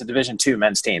Orleans, it's a Division II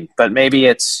men's team, but maybe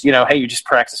it's, hey, you just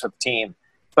practice with the team.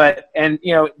 But,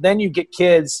 then you get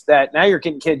kids that now you're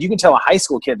getting kids. You can tell a high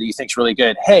school kid that you think's really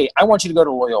good, hey, I want you to go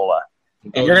to Loyola.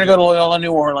 And you're going to go to Loyola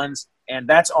New Orleans, and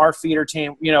that's our feeder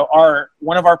team.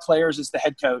 One of our players is the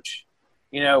head coach.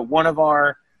 One of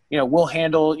our, we'll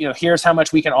handle, here's how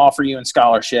much we can offer you in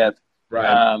scholarship.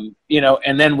 Right.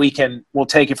 And then we'll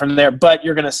take it from there. But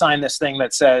you're going to sign this thing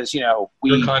that says, we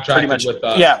pretty much, with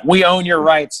us. We own your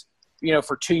rights,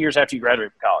 for 2 years after you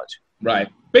graduate from college. Right.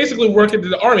 Basically working to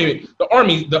the army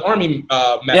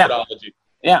methodology.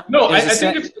 Yeah. No, I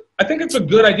think it's a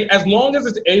good idea as long as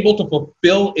it's able to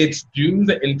fulfill its dues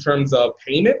in terms of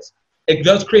payments. It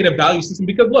does create a value system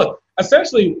because look,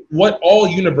 essentially what all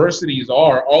university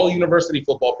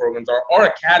football programs are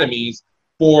academies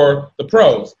for the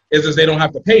pros is they don't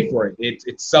have to pay for it.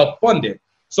 It's self-funded.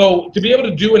 So to be able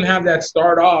to do and have that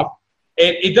start off,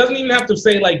 it doesn't even have to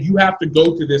say like you have to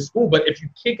go to this school, but if you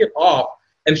kick it off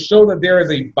and show that there is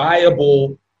a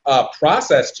viable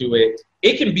process to it,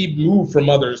 it can be moved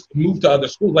to other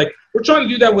schools. Like we're trying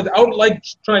to do that with the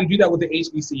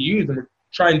HBCUs, and we're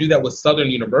trying to do that with Southern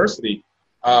University.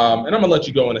 And I'm gonna let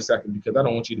you go in a second because I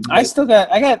don't want you to.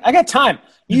 I got time.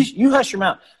 You hush your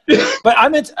mouth. But I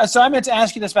meant to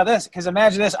ask you this about this because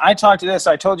imagine this. I talked to this.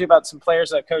 I told you about some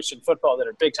players that I've coached in football that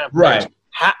are big time players.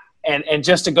 Right. And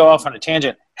just to go off on a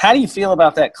tangent, how do you feel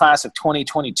about that class of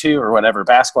 2022 or whatever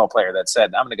basketball player that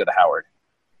said, "I'm going to go to Howard"?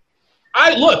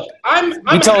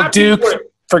 I'm told Duke,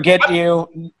 forget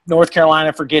you. North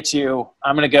Carolina, forget you.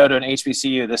 I'm going to go to an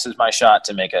HBCU. This is my shot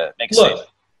to make a statement.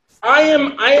 I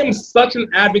am such an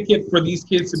advocate for these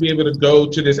kids to be able to go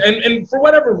to this, and for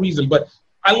whatever reason. But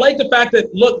I like the fact that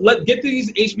let's get to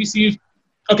these HBCUs.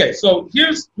 Okay, so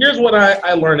here's what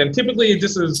I learned, and typically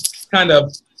this is kind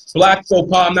of black faux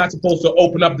pas. I'm not supposed to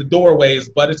open up the doorways,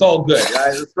 but it's all good.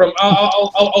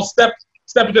 I'll step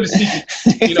into the secret,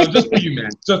 just for you, man,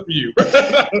 just for you.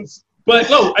 But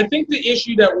no, I think the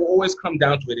issue that will always come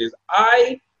down to it is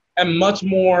I am much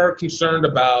more concerned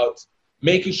about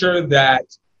making sure that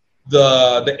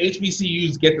the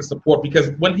HBCUs get the support,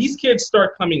 because when these kids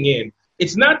start coming in,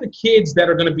 it's not the kids that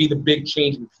are going to be the big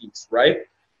changing piece, right?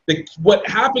 What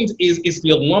happens is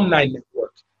the alumni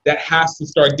network that has to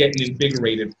start getting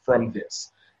invigorated from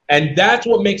this. And that's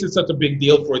what makes it such a big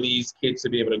deal for these kids to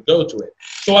be able to go to it.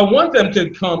 So I want them to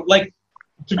come, like,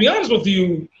 to be honest with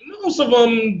you, most of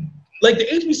them, like the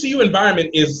HBCU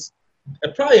environment is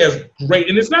probably as great.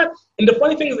 And the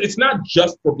funny thing is it's not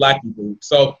just for black people.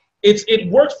 So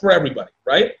it works for everybody,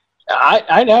 right?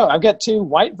 I know. I've got 2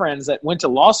 white friends that went to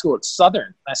law school at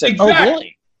Southern. I said,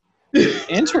 exactly. Oh, really?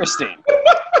 Interesting.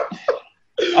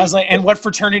 I was like, and what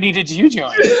fraternity did you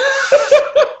join?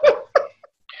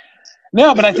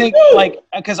 No, but I think,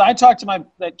 because I talked to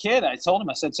that kid, I told him,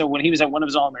 I said, so when he was at one of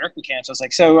his All-American camps, I was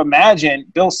like, so imagine,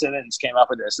 Bill Simmons came up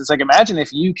with this. It's like, imagine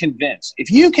if you convinced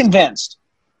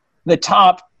the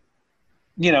top,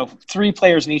 3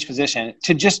 players in each position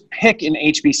to just pick an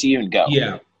HBCU and go.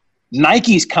 Yeah.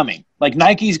 Nike's coming. Like,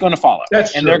 Nike's going to follow.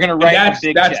 That's and true. They're going to write a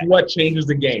big check. That's what changes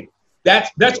the game.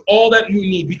 That's all that you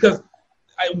need, because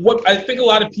what I think a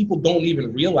lot of people don't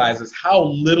even realize is how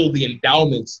little the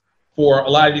endowments for a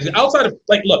lot of these.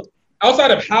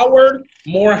 Outside of Howard,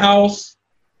 Morehouse,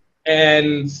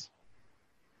 and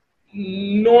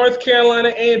North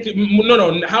Carolina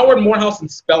A&T. Howard, Morehouse, and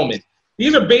Spelman.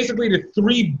 These are basically the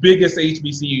three biggest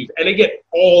HBCUs, and they get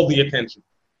all the attention,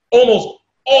 almost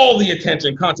all the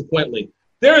attention. Consequently,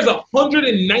 there is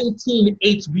 119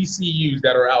 HBCUs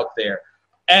that are out there,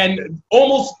 and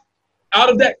almost out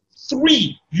of that,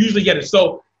 3 usually get it.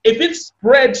 So if it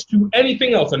spreads to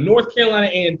anything else, a North Carolina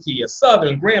A&T, a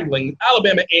Southern, Grambling,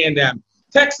 Alabama A&M,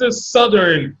 Texas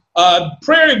Southern,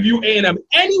 Prairie View A&M,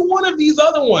 any one of these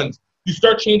other ones, you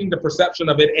start changing the perception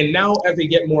of it. And now as they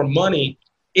get more money,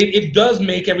 it does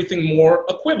make everything more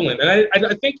equivalent. And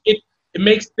I think it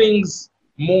makes things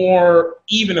more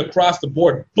even across the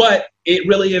board. But it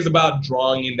really is about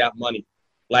drawing in that money.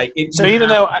 So even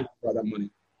though I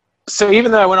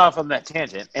went off on that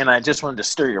tangent, and I just wanted to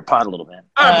stir your pot a little bit.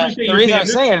 The reason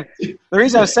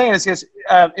I was saying is because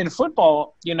in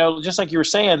football, just like you were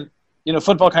saying,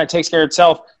 football kind of takes care of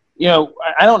itself.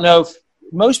 I don't know if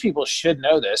most people should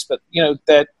know this, but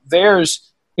that there's,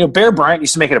 Bear Bryant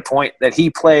used to make it a point that he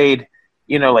played,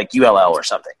 like ULL or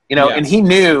something, and he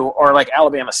knew, or like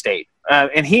Alabama State,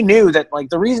 and he knew that like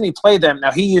the reason he played them.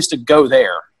 Now he used to go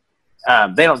there.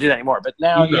 They don't do that anymore, but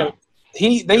now they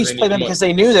used to play them because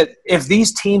they knew that if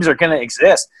these teams are going to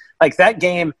exist, like that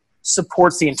game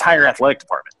supports the entire athletic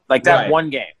department, like that one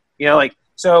game,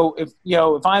 so if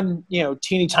I'm,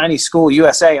 teeny tiny school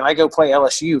USA and I go play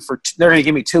LSU they're going to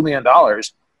give me $2 million,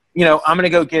 I'm going to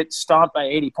go get stomped by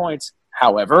 80 points.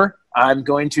 However, I'm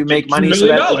going to make money so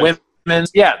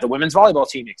that the women's volleyball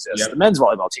team exists, the men's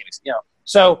volleyball team exists,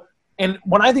 So, and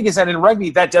what I think is that in rugby,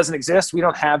 that doesn't exist. We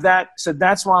don't have that. So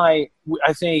that's why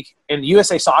I think, and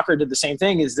USA Soccer did the same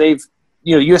thing, is they've,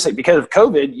 USA, because of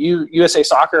COVID, USA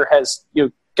Soccer has,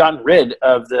 gotten rid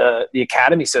of the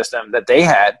academy system that they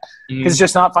had because it's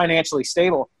just not financially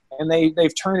stable. And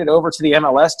they've turned it over to the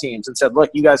MLS teams and said, look,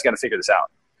 you guys got to figure this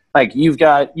out. Like you've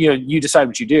got, you decide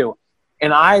what you do.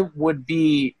 And I would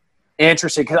be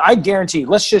interested because I guarantee,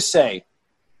 let's say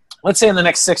in the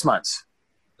next 6 months,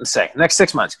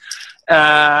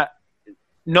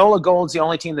 NOLA Gold's the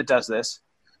only team that does this.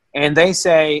 And they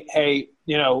say, hey,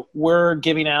 we're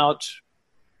giving out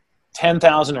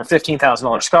 $10,000 or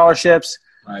 $15,000 scholarships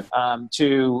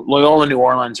to Loyola New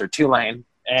Orleans or Tulane.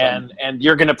 And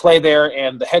you're going to play there,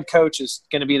 and the head coach is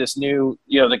going to be this new,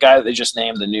 the guy that they just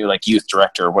named the new like youth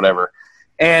director or whatever.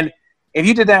 And if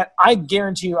you did that, I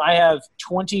guarantee you I have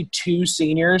 22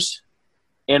 seniors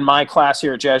in my class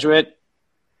here at Jesuit.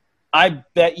 I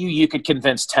bet you could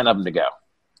convince 10 of them to go.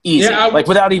 Easy. Yeah,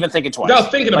 without even thinking twice.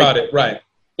 Without thinking about it, right.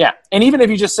 Yeah. And even if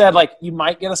you just said, like, you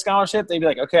might get a scholarship, they'd be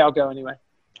like, okay, I'll go anyway.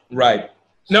 Right.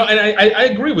 No, and I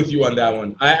agree with you on that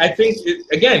one. I think,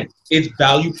 it's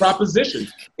value proposition.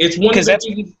 It's one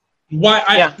thing.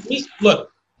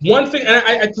 Look, one thing, and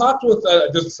I talked with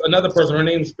just another person, her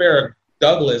name's Farrah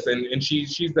Douglas, and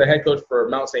she's the head coach for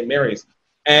Mount St. Mary's.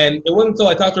 And it wasn't until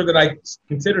I talked to her that I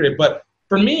considered it. But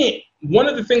for me, one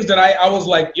of the things that I was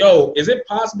like, is it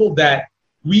possible that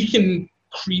we can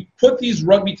put these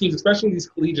rugby teams, especially in these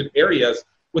collegiate areas,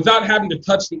 without having to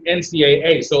touch the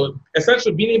NCAA? So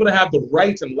essentially being able to have the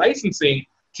rights and licensing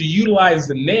to utilize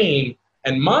the name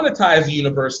and monetize the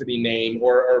university name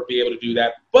or be able to do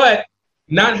that, but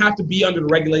not have to be under the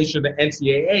regulation of the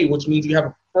NCAA, which means you have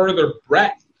a further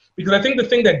breadth. Because I think the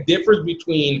thing that differs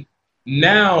between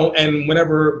now and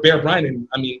whenever Bear Bryant, and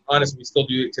I mean, honestly, we still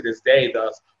do it to this day,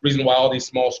 the reason why all these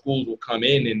small schools will come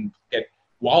in and get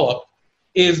walloped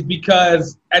is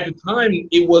because at the time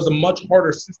it was a much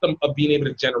harder system of being able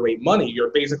to generate money. You're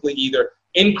basically either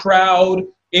in-crowd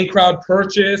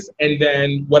purchase, and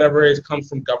then whatever comes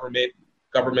from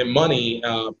government money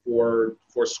for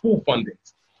school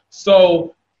fundings.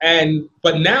 So,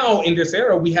 but now in this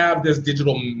era, we have this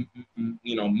digital,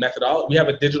 methodology. We have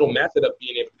a digital method of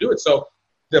being able to do it. So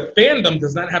the fandom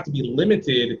does not have to be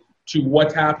limited to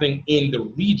what's happening in the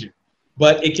region,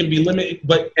 but it can be limited.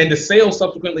 And the sales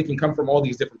subsequently can come from all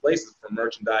these different places, from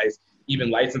merchandise,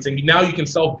 even licensing. Now you can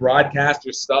self-broadcast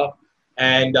your stuff,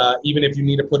 and even if you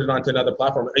need to put it onto another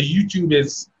platform, YouTube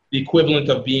is the equivalent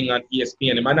of being on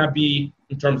ESPN. It might not be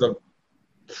in terms of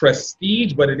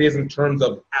prestige, but it is in terms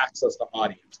of access to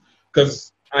audience,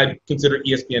 because I consider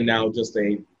ESPN now just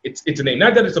it's a name.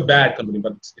 Not that it's a bad company,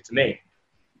 but it's a name.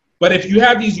 But if you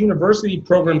have these university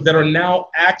programs that are now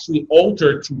actually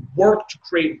altered to work to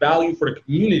create value for the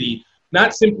community,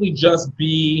 not simply just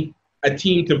be a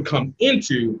team to come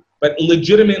into, but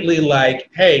legitimately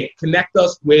like, hey, connect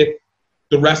us with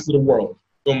the rest of the world,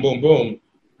 boom, boom, boom,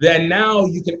 then now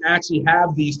you can actually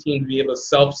have these teams be able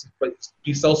to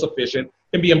be self-sufficient,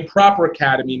 can be a proper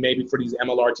academy maybe for these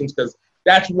MLR teams, because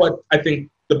that's what I think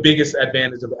the biggest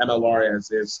advantage of MLR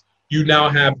is you now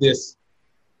have this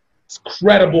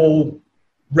credible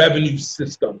revenue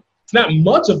system. It's not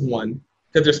much of one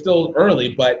because they're still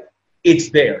early, but it's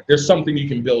there. There's something you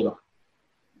can build on.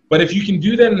 But if you can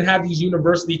do that and have these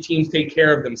university teams take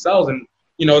care of themselves, and,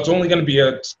 it's only going to be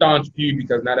a staunch few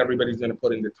because not everybody's going to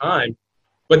put in the time,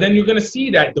 but then you're going to see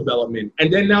that development.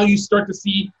 And then now you start to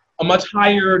see a much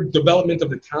higher development of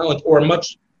the talent, or a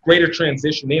much greater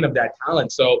transition in of that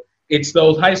talent. So it's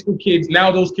those high school kids.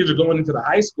 Now those kids are going into the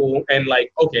high school and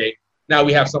like, okay, now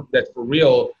we have something that's for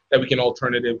real that we can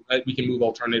move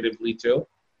alternatively to.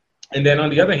 And then on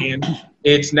the other hand,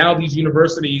 it's now these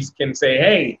universities can say,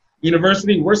 hey,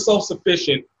 university, we're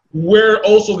self-sufficient. We're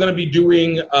also going to be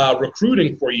doing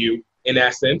recruiting for you in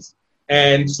essence.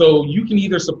 And so you can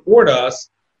either support us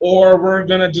or we're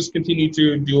going to just continue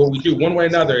to do what we do. One way or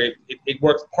another, it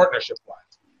works partnership-wise.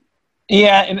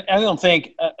 Yeah, and I don't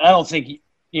think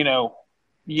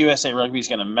USA Rugby is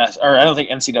going to mess, or I don't think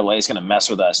NCAA is going to mess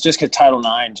with us just because Title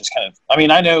IX just kind of. I mean,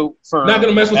 I know for not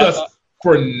going to mess with us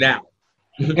for now.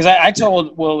 Because now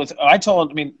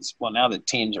that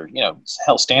teams are,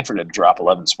 hell, Stanford had to drop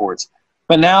 11 sports,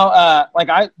 but now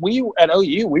we at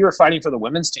OU we were fighting for the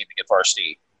women's team to get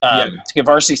varsity, to get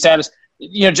varsity status.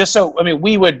 Just so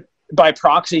we would by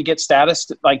proxy get status,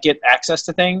 get access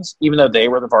to things, even though they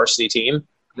were the varsity team.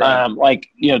 Right.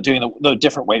 Doing the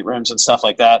different weight rooms and stuff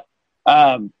like that.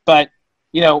 But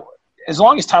as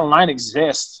long as Title IX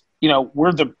exists,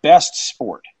 we're the best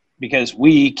sport because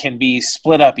we can be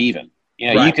split up even.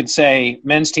 Right. You could say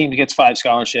men's team gets 5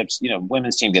 scholarships,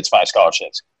 women's team gets 5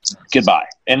 scholarships. Goodbye.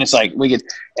 And it's like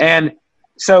and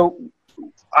so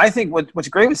I think what's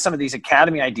great with some of these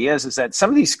academy ideas is that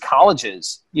some of these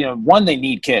colleges, one, they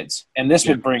need kids, and this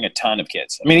would bring a ton of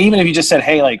kids. I mean, even if you just said,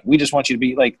 hey, we just want you to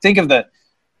be think of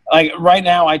right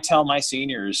now I tell my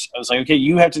seniors, I was like, okay,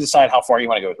 you have to decide how far you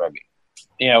want to go with rugby.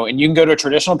 And you can go to a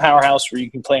traditional powerhouse where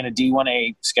you can play in a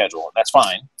D1A schedule. That's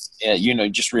fine.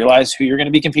 Just realize who you're going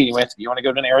to be competing with. If you want to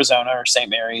go to an Arizona or St.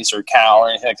 Mary's or Cal or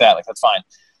anything like that, that's fine.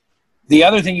 The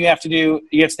other thing you have to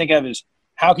think of is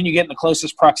how can you get in the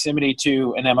closest proximity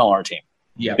to an MLR team?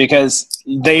 Yeah. Because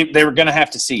they were going to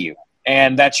have to see you.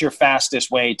 And that's your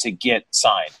fastest way to get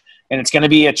signed. And it's going to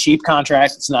be a cheap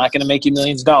contract. It's not going to make you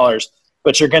millions of dollars,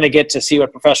 but you're going to get to see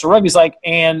what professional rugby is like.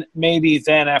 And maybe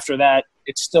then after that,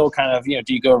 it's still kind of,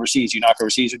 do you go overseas? Do you not go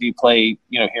overseas, or do you play,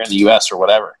 here in the U.S. or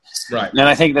whatever? Right. And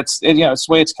I think that's, it's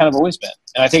the way it's kind of always been.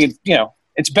 And I think,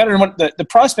 it's better than what the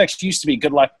prospects used to be.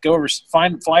 Good luck. Go over,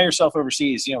 fly yourself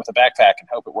overseas, with a backpack and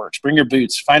hope it works. Bring your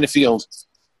boots, find a field,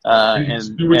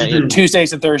 and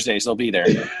Tuesdays and Thursdays they'll be there.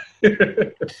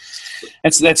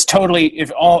 That's totally, if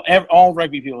all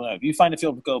rugby people know, if you find a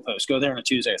field with goalposts, go there on a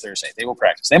Tuesday or Thursday. They will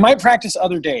practice. They might practice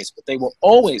other days, but they will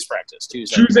always practice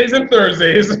Tuesdays and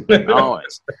Thursdays.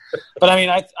 Always. But I mean,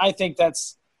 I think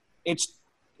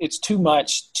it's too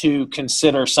much to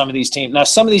consider some of these teams. Now,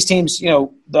 some of these teams,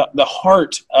 the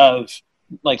heart of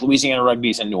Louisiana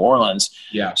Rugby's in New Orleans.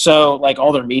 Yeah. So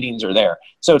all their meetings are there.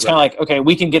 So it's kind of okay,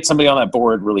 we can get somebody on that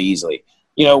board really easily.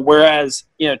 Whereas,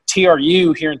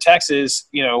 TRU here in Texas,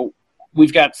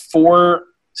 we've got 4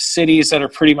 cities that are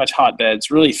pretty much hotbeds,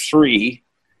 really 3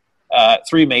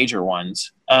 major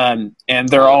ones. And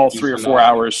they're all 3 or 4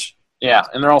 hours. Yeah.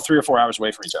 And they're all 3 or 4 hours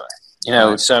away from each other,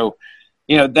 right. So,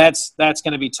 that's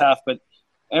going to be tough, but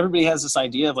everybody has this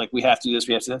idea of we have to do this,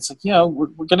 we have to. It's we're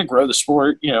going to grow the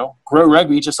sport, grow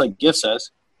rugby, just like Giff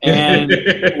says. And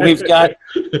we've got,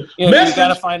 we've got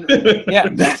to find,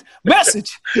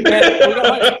 message.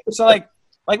 And so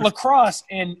lacrosse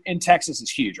in Texas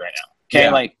is huge right now.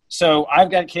 Okay. Yeah. So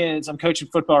I've got kids, I'm coaching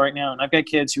football right now, and I've got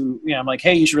kids who, I'm like,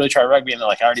 hey, you should really try rugby. And they're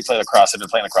like, I already play lacrosse. I've been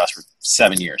playing lacrosse for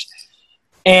 7 years.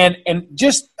 And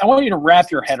just, I want you to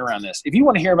wrap your head around this. If you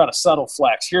want to hear about a subtle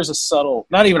flex, here's a subtle,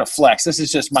 not even a flex. This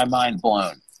is just my mind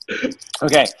blown.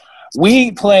 Okay.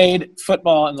 We played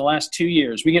football in the last 2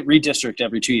 years. We get redistricted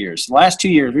every 2 years. The last 2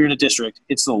 years, we were in a district.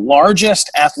 It's the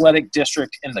largest athletic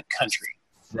district in the country.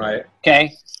 Right.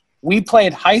 Okay. We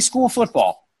played high school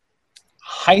football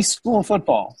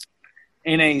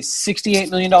in a $68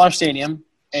 million stadium,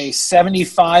 a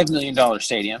 $75 million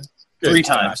stadium, Good 3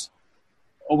 times.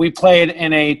 We played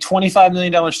in a $25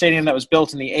 million stadium that was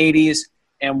built in the 80s,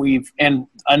 and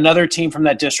another team from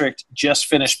that district just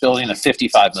finished building a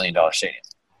 $55 million stadium.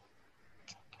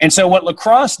 And so what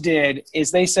lacrosse did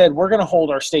is they said, we're going to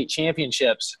hold our state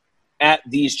championships at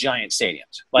these giant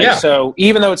stadiums. So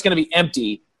even though it's going to be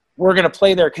empty, we're going to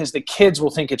play there because the kids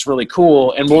will think it's really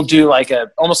cool, and we'll do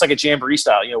almost like a jamboree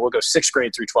style. We'll go 6th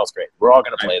grade through 12th grade. We're all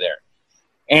going to play there.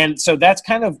 And so that's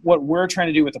kind of what we're trying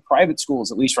to do with the private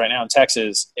schools, at least right now in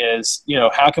Texas, is,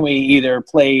 how can we either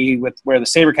play with where the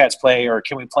SaberCats play, or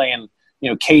can we play in,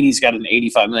 Katie's got an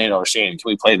 $85 million stadium. Can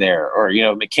we play there? Or,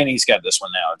 McKinney's got this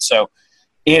one now. And so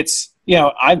it's,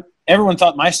 everyone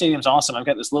thought my stadium's awesome. I've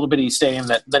got this little bitty stadium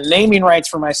that the naming rights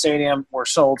for my stadium were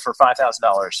sold for $5,000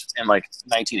 in like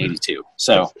 1982.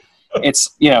 So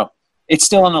it's, it's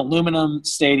still an aluminum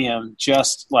stadium,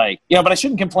 just like, but I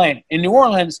shouldn't complain. In New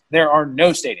Orleans, there are no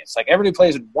stadiums. Like, everybody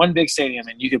plays in one big stadium,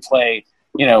 and you could play,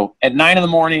 at 9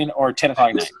 a.m. or 10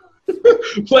 o'clock at night.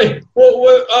 Play.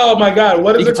 Oh my God!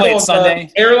 What is it called? Sunday.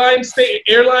 Airline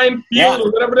Field,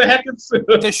 or whatever the heck it's.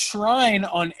 The Shrine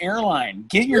on Airline.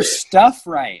 Get your stuff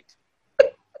right.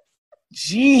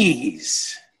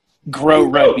 Jeez. Grow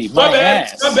Rugby. My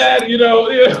bad.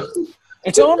 Yeah.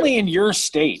 It's only in your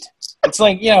state. It's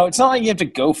like, it's not like you have to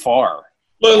go far.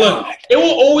 Look. It'll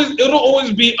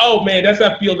always be. Oh man, that's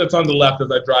that field that's on the left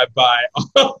as I drive by.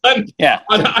 On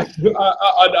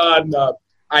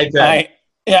I-10.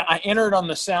 I entered on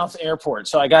the South Airport,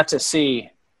 so I got to see.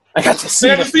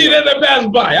 See that pass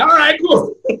by. All right,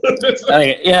 cool.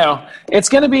 It's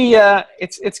gonna be.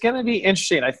 It's gonna be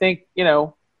interesting. I think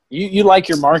you like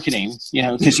your marketing,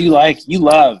 because you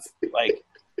love. I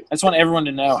just want everyone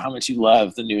to know how much you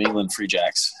love the New England Free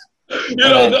Jacks.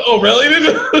 Oh really?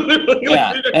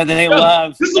 Yeah, and they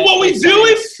love. This is what we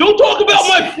doing. Don't talk about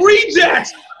my Free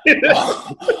Jacks.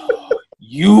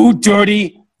 You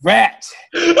dirty rat.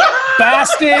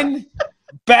 Baston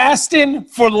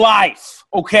for life.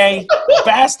 Okay,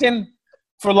 Baston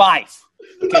for life.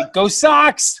 Okay, go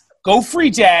Sox. Go Free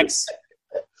Jacks.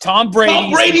 Tom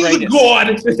Brady's the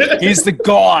god. He's the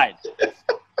god.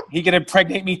 He can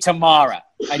impregnate me tomorrow.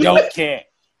 I don't care.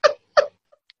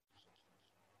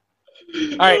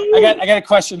 All right, I got a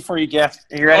question for you, Gift.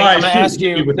 Are you ready? I'm going to ask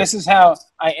you. This is how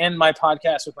I end my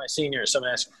podcast with my seniors. So I'm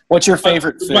going to ask, what's your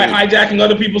favorite food? By hijacking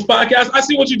other people's podcasts. I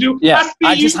see what you do. Yeah,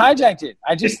 I just hijacked it.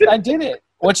 I did it.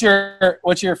 What's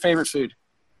your favorite food?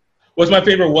 What's my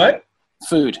favorite what?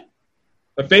 Food.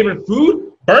 My favorite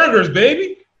food? Burgers,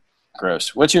 baby.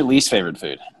 Gross. What's your least favorite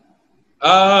food?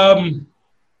 Probably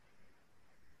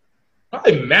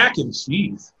mac and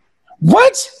cheese.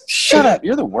 What? Shut up.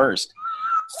 You're the worst.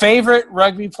 Favorite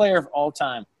rugby player of all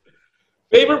time?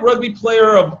 Favorite rugby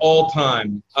player of all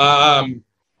time?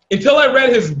 Until I read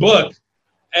his book,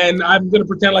 and I'm going to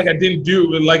pretend like I didn't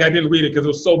read it because it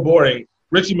was so boring,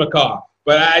 Richie McCaw.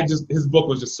 But his book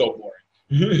was just so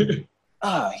boring.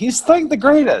 He's like the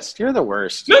greatest. You're the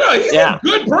worst. No, he's a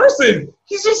good person.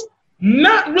 He's just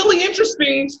not really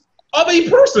interesting of a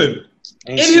person.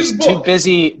 He's too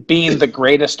busy being the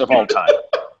greatest of all time.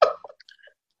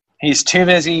 He's too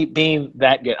busy being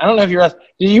that good. I don't know if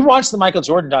did you watch the Michael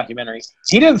Jordan documentary?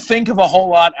 He didn't think of a whole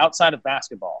lot outside of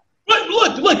basketball. But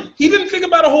look, he didn't think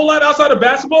about a whole lot outside of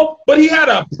basketball, but he had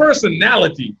a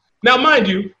personality. Now, mind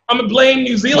you, I'm going to blame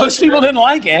New Zealand. Most people didn't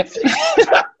like it.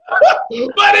 But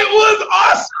it was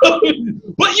awesome.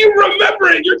 But you remember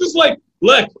it. You're just like,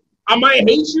 look, I might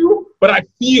hate you, but I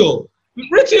feel.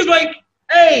 Richie is like,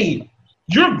 hey,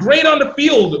 you're great on the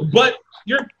field, but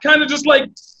you're kind of just like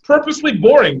purposely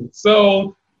boring.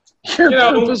 So, you're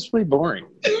purposely boring.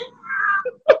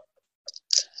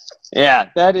 Yeah,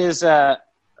 that is. I'm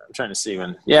trying to see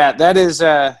when. Yeah, that is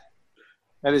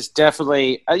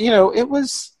definitely.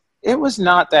 It was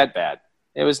not that bad.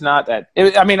 It was not that.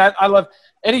 I love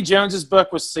Eddie Jones's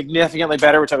book was significantly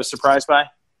better, which I was surprised by.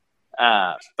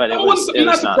 But I'm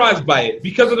not surprised by it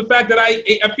because of the fact that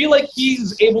I feel like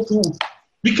he's able to,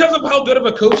 because of how good of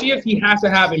a coach he is, he has to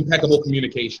have impeccable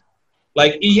communication.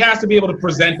 Like, he has to be able to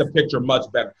present the picture much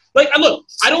better. Like, look,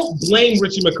 I don't blame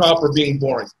Richie McCaw for being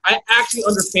boring. I actually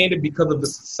understand it because of the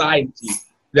society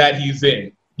that he's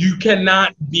in. You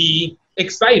cannot be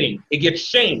exciting. It gets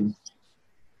shamed.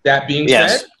 That being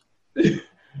said, it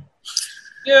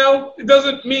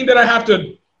doesn't mean that I have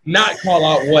to not call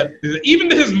out what – even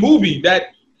his movie, that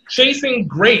Chasing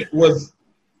Great was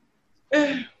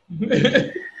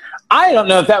I don't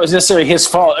know if that was necessarily his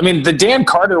fault. I mean, the Dan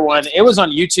Carter one, it was on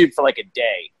YouTube for like a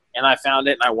day, and I found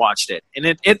it and I watched it. And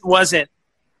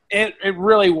it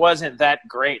really wasn't that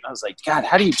great. I was like, God,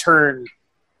 how do you turn,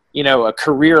 a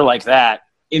career like that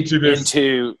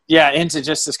into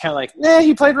just this kind of like,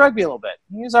 he played rugby a little bit.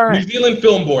 He was all right. New Zealand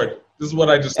Film Board. This is what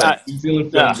I just said. New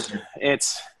Zealand Film Board.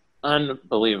 It's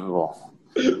unbelievable.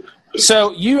 So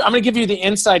I'm going to give you the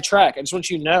inside track. I just want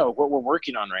you to know what we're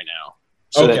working on right now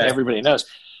so that everybody knows.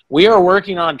 We are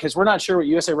working on, because we're not sure what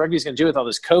USA Rugby is going to do with all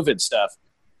this COVID stuff.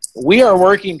 We are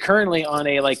working currently on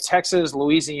a Texas,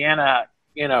 Louisiana,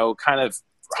 kind of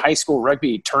high school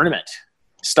rugby tournament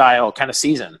style kind of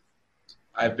season.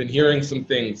 I've been hearing some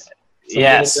things.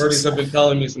 Yes. Little birdies have been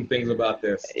telling me some things about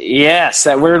this. Yes,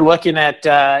 that we're looking at,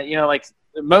 like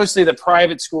mostly the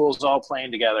private schools all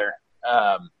playing together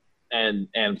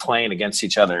and playing against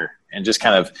each other. And just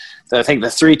kind of, I think the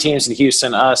 3 teams in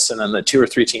Houston, us, and then the 2 or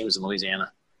 3 teams in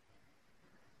Louisiana.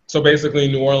 So basically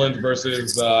New Orleans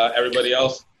versus everybody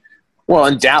else? Well,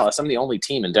 in Dallas. I'm the only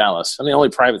team in Dallas. I'm the only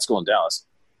private school in Dallas.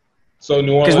 So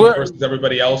New Orleans versus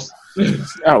everybody else?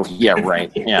 Oh, yeah,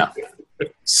 right. Yeah.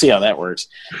 See how that works.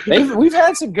 We've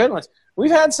had some good ones.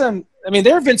 We've had some – I mean,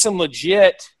 there have been some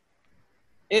legit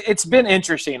 – it's been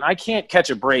interesting. I can't catch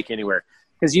a break anywhere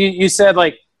because you said,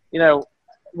 like,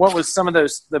 what was some of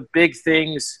the big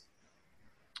things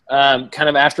kind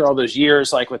of after all those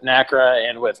years, like with NACRA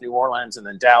and with New Orleans and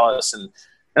then Dallas. And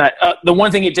the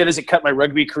one thing it did is it cut my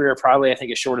rugby career probably, I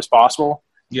think, as short as possible.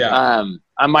 Yeah.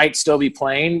 I might still be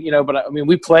playing, but I mean,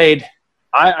 we played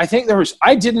 – I think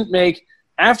I didn't make –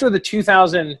 after the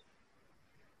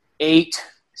 2008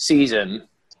 season,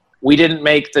 we didn't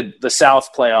make the South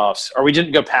playoffs, or we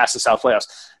didn't go past the South playoffs.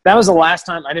 That was the last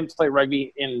time I didn't play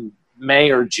rugby in May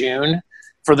or June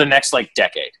for the next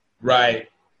decade. Right.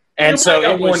 And so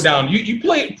it was worn down. You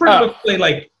pretty much played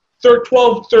like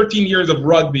 12, 13 years of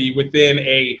rugby within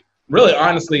a really,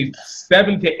 honestly,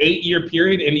 7 to 8 year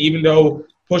period, and even though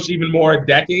pushed even more a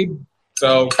decade.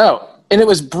 So. Oh, and it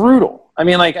was brutal. I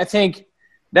mean, I think.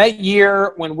 That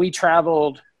year when we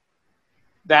traveled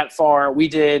that far, we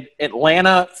did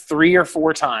Atlanta 3 or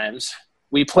 4 times.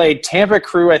 We played Tampa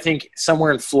Crew, I think,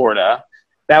 somewhere in Florida.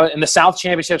 And the South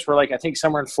Championships were, I think,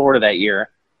 somewhere in Florida that year.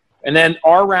 And then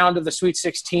our round of the Sweet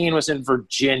 16 was in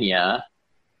Virginia.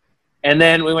 And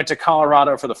then we went to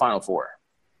Colorado for the Final Four.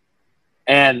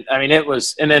 And, I mean, it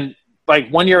was – and then,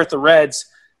 1 year at the Reds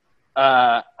 –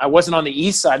 I wasn't on the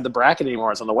east side of the bracket anymore. I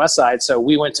was on the west side. So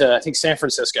we went to, I think, San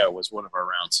Francisco was one of our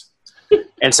rounds.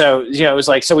 And so, it was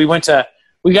so we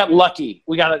got lucky.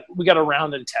 We got a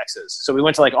round in Texas. So we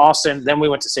went to Austin, then we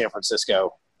went to San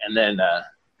Francisco, and then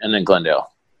Glendale.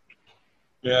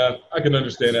 Yeah, I can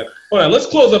understand that. Hold on, let's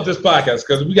close up this podcast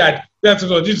because that's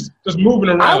just moving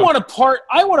around. I want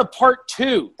a part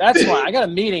 2. That's why I got a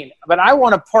meeting, but I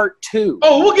want a part 2.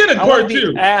 Oh, we'll get a part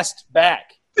 2. Be asked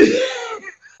back.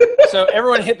 So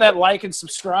everyone hit that like and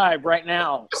subscribe right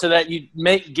now so that you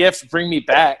make gifts, bring me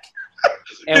back,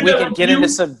 and we can get into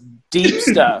some deep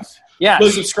stuff. Yeah,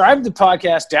 subscribe to the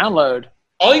podcast, download.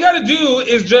 All you got to do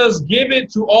is just give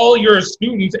it to all your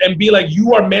students and be like,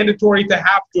 you are mandatory to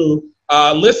have to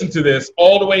listen to this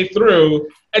all the way through,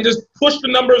 and just push the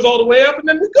numbers all the way up, and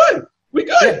then we're good. We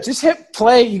good. Yeah, just hit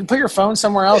play. You can put your phone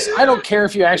somewhere else. I don't care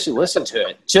if you actually listen to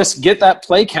it. Just get that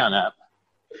play count up,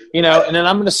 and then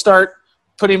I'm going to start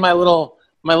putting my little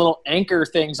anchor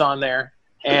things on there,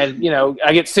 and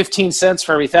I get 15 cents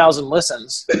for every 1,000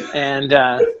 listens, and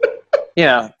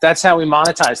that's how we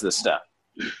monetize this stuff.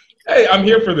 Hey, I'm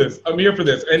here for this,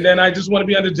 and then I just want to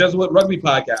be on the Jesuit Rugby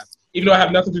podcast, even though I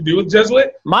have nothing to do with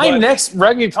Jesuit. Next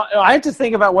rugby, I have to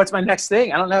think about what's my next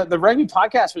thing. I don't know. The rugby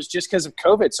podcast was just because of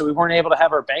COVID, so we weren't able to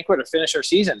have our banquet or finish our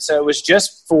season. So it was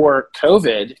just for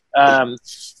COVID.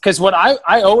 Because what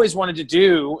I always wanted to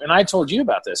do, and I told you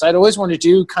about this, I'd always wanted to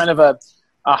do kind of a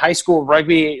high school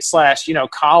rugby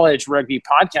 / college rugby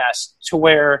podcast to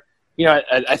where,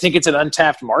 I think it's an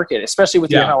untapped market, especially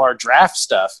with the MLR draft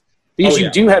stuff. Because you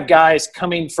do have guys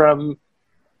coming from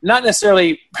not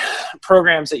necessarily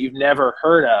programs that you've never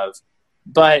heard of,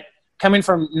 but coming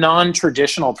from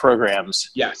non-traditional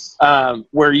programs. Yes.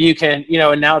 Where you can,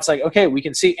 and now it's okay, we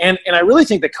can see. And I really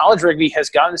think that college rugby has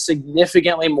gotten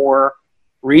significantly more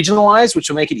regionalized, which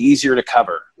will make it easier to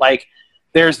cover.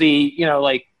 There's the,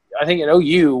 I think at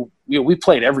OU, we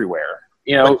played everywhere,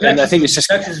 and I think it's just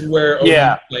Texas is where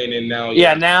OU playing in now.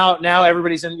 Yeah. Now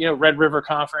everybody's in, Red River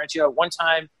Conference. One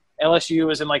time LSU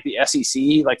was in the SEC,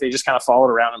 they just kind of followed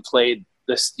around and played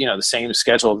this, the same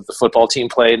schedule that the football team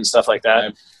played and stuff like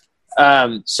that.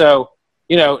 So,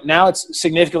 now it's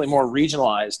significantly more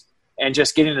regionalized and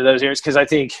just getting to those areas. Cause I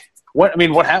think we have 4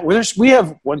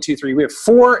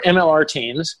 MLR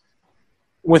teams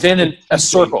within a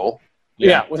circle.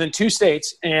 Yeah. Within 2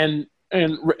 states and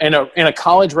a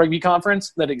college rugby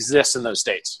conference that exists in those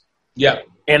states. Yeah.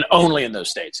 And only in those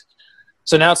states.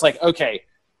 So now it's okay,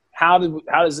 how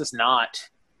does this not,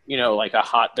 a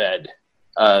hotbed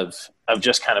of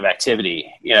just kind of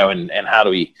activity, and how do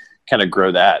we kind of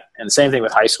grow that? And the same thing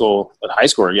with high school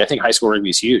rugby. I think high school rugby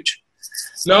is huge.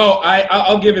 No,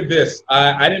 I'll give it this.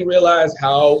 I didn't realize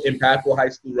how impactful high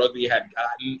school rugby had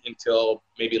gotten until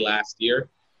maybe last year,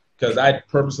 because I'd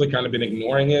purposely kind of been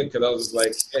ignoring it because I was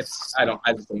just I don't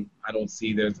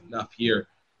see there's enough here.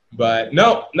 But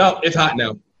no, it's hot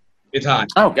now. It's hot.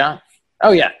 Oh God.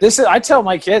 Oh yeah, I tell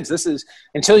my kids, this is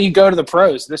until you go to the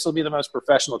pros, this will be the most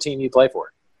professional team you play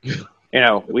for.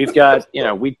 We've got,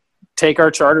 we take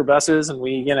our charter buses and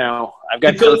I've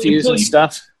got curfews and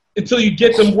stuff. Until you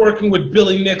get them working with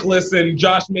Billy Nicholas and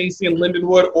Josh Macy and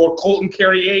Lindenwood or Colton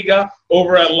Carriega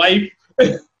over at Life.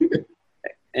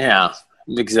 Yeah,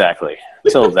 exactly.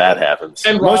 Until that happens.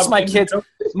 And most of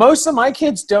my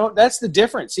kids don't. That's the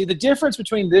difference. See, the difference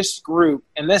between this group,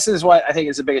 and this is what I think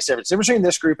is the biggest difference. The difference between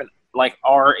this group and like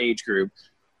our age group,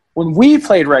 when we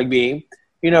played rugby,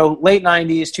 late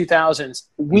 90s, 2000s,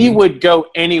 we would go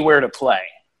anywhere to play.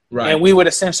 Right. And we would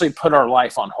essentially put our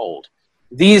life on hold.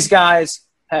 These guys,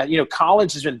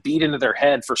 college has been beat into their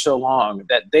head for so long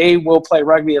that they will play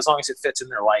rugby as long as it fits in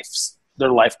their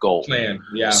life goal. Plan,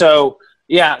 yeah.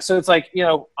 So it's like,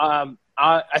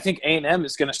 I think A&M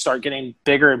is going to start getting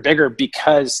bigger and bigger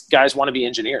because guys want to be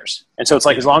engineers. And so it's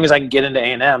like, as long as I can get into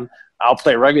A&M, I'll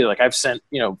play rugby. Like I've sent,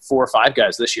 4 or 5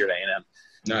 guys this year to A&M.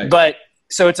 Nice. But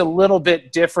so it's a little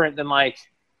bit different than like,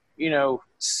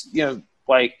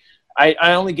 like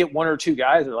I only get 1 or 2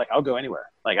 guys that are like, I'll go anywhere.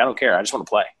 Like, I don't care. I just want to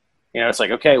play. It's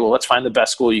like, okay, well, let's find the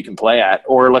best school you can play at,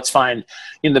 or let's find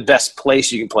the best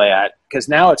place you can play at. Because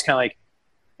now it's kind of like,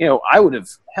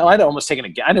 I'd almost taken a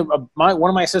gap. One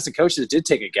of my assistant coaches did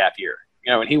take a gap year,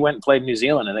 and he went and played in New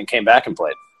Zealand and then came back and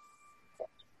played.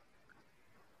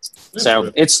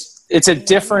 So it's a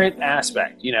different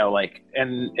aspect,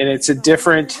 and it's a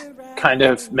different kind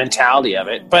of mentality of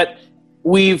it. But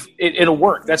it'll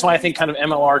work. That's why I think kind of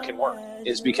MLR can work,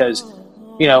 is because,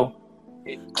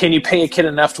 can you pay a kid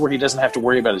enough to where he doesn't have to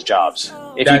worry about his jobs?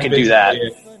 If you can do that.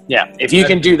 Yeah. If you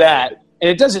can do that,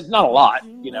 and not a lot,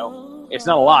 it's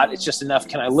not a lot. It's just enough.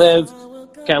 Can I live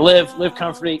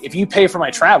comfortably? If you pay for my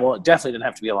travel, it definitely didn't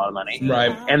have to be a lot of money.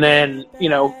 Right. And then,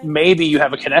 maybe you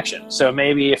have a connection. So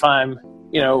maybe if I'm,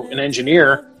 an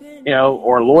engineer,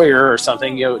 or a lawyer or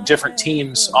something, different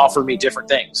teams offer me different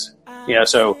things.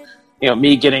 So,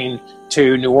 me getting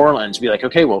to New Orleans, be like,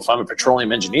 okay, well, if I'm a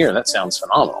petroleum engineer, that sounds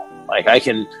phenomenal. Like I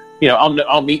can,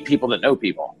 I'll meet people that know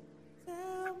people.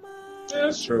 Yeah,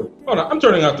 that's true. Hold on, I'm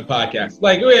turning off the podcast.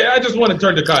 Like, I just want to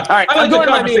turn the conversation. All right, I like the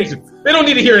conversation. They don't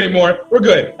need to hear anymore. We're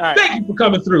good. Right. Thank you for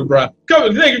coming through, bro.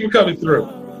 Thank you for coming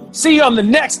through. See you on the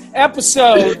next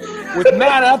episode with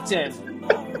Matt Upton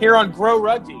here on Grow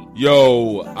Rugby.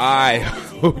 Yo, I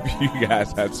hope you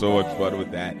guys had so much fun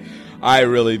with that. I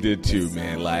really did too,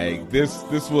 man. Like this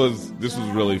was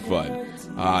really fun.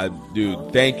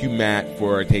 Dude, thank you, Matt,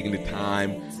 for taking the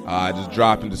time. Just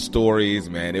dropping the stories,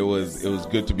 man. It was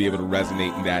good to be able to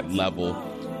resonate in that level.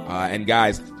 And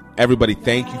guys, everybody,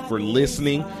 thank you for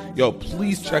listening. Yo,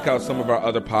 please check out some of our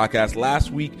other podcasts.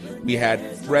 Last week we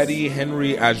had Freddie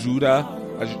Henry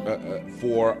Ajuda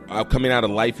for coming out of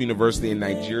Life University in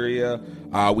Nigeria.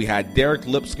 We had Derek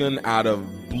Lipscomb out of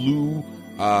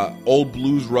Old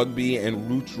Blues Rugby and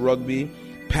Roots Rugby.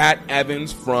 Pat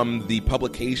Evans from the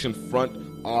publication Front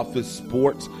Office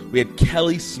Sports. We had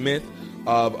Kelly Smith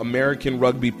of American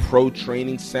Rugby Pro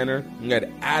Training Center. We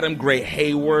had Adam Gray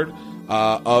Hayward,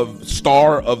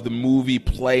 star of the movie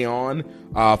Play On.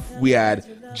 We had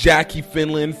Jackie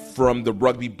Finland from the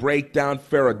Rugby Breakdown,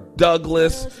 Farrah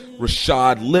Douglas,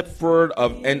 Rashad Lipford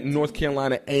of North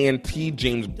Carolina A&T,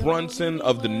 James Brunson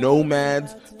of the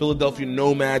Nomads, Philadelphia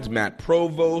Nomads, Matt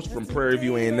Provost from Prairie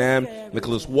View A&M,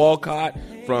 Nicholas Walcott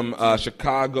from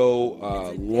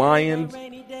Chicago Lions,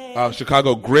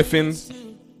 Chicago Griffins.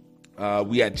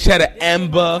 We had Chetta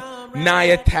Emba,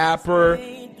 Naya Tapper,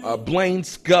 Blaine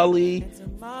Scully,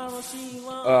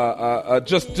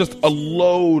 just a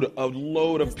load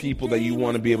of people that you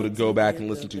want to be able to go back and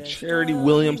listen to. Charity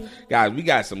Williams, guys, we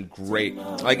got some great.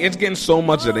 Like, it's getting so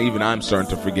much that even I'm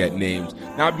starting to forget names.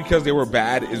 Not because they were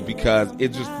bad, is because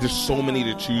there's so many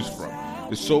to choose from.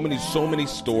 There's so many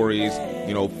stories.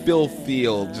 Phil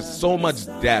Field, just so much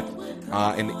depth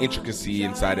and intricacy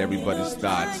inside everybody's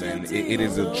thoughts, and it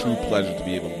is a true pleasure to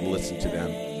be able to listen to them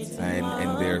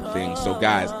and their things. So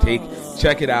guys,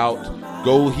 check it out.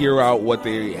 Go hear out what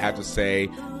they have to say.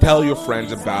 Tell your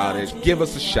friends about it. Give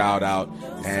us a shout out.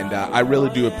 And I really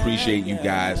do appreciate you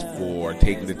guys for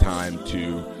taking the time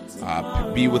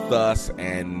to be with us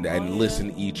and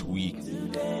listen each week.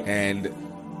 And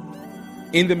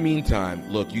in the meantime,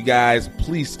 look, you guys,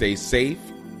 please stay safe.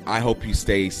 I hope you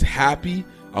stay happy.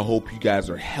 I hope you guys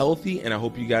are healthy. And I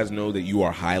hope you guys know that you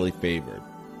are highly favored.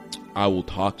 I will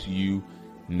talk to you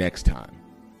next time.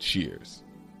 Cheers.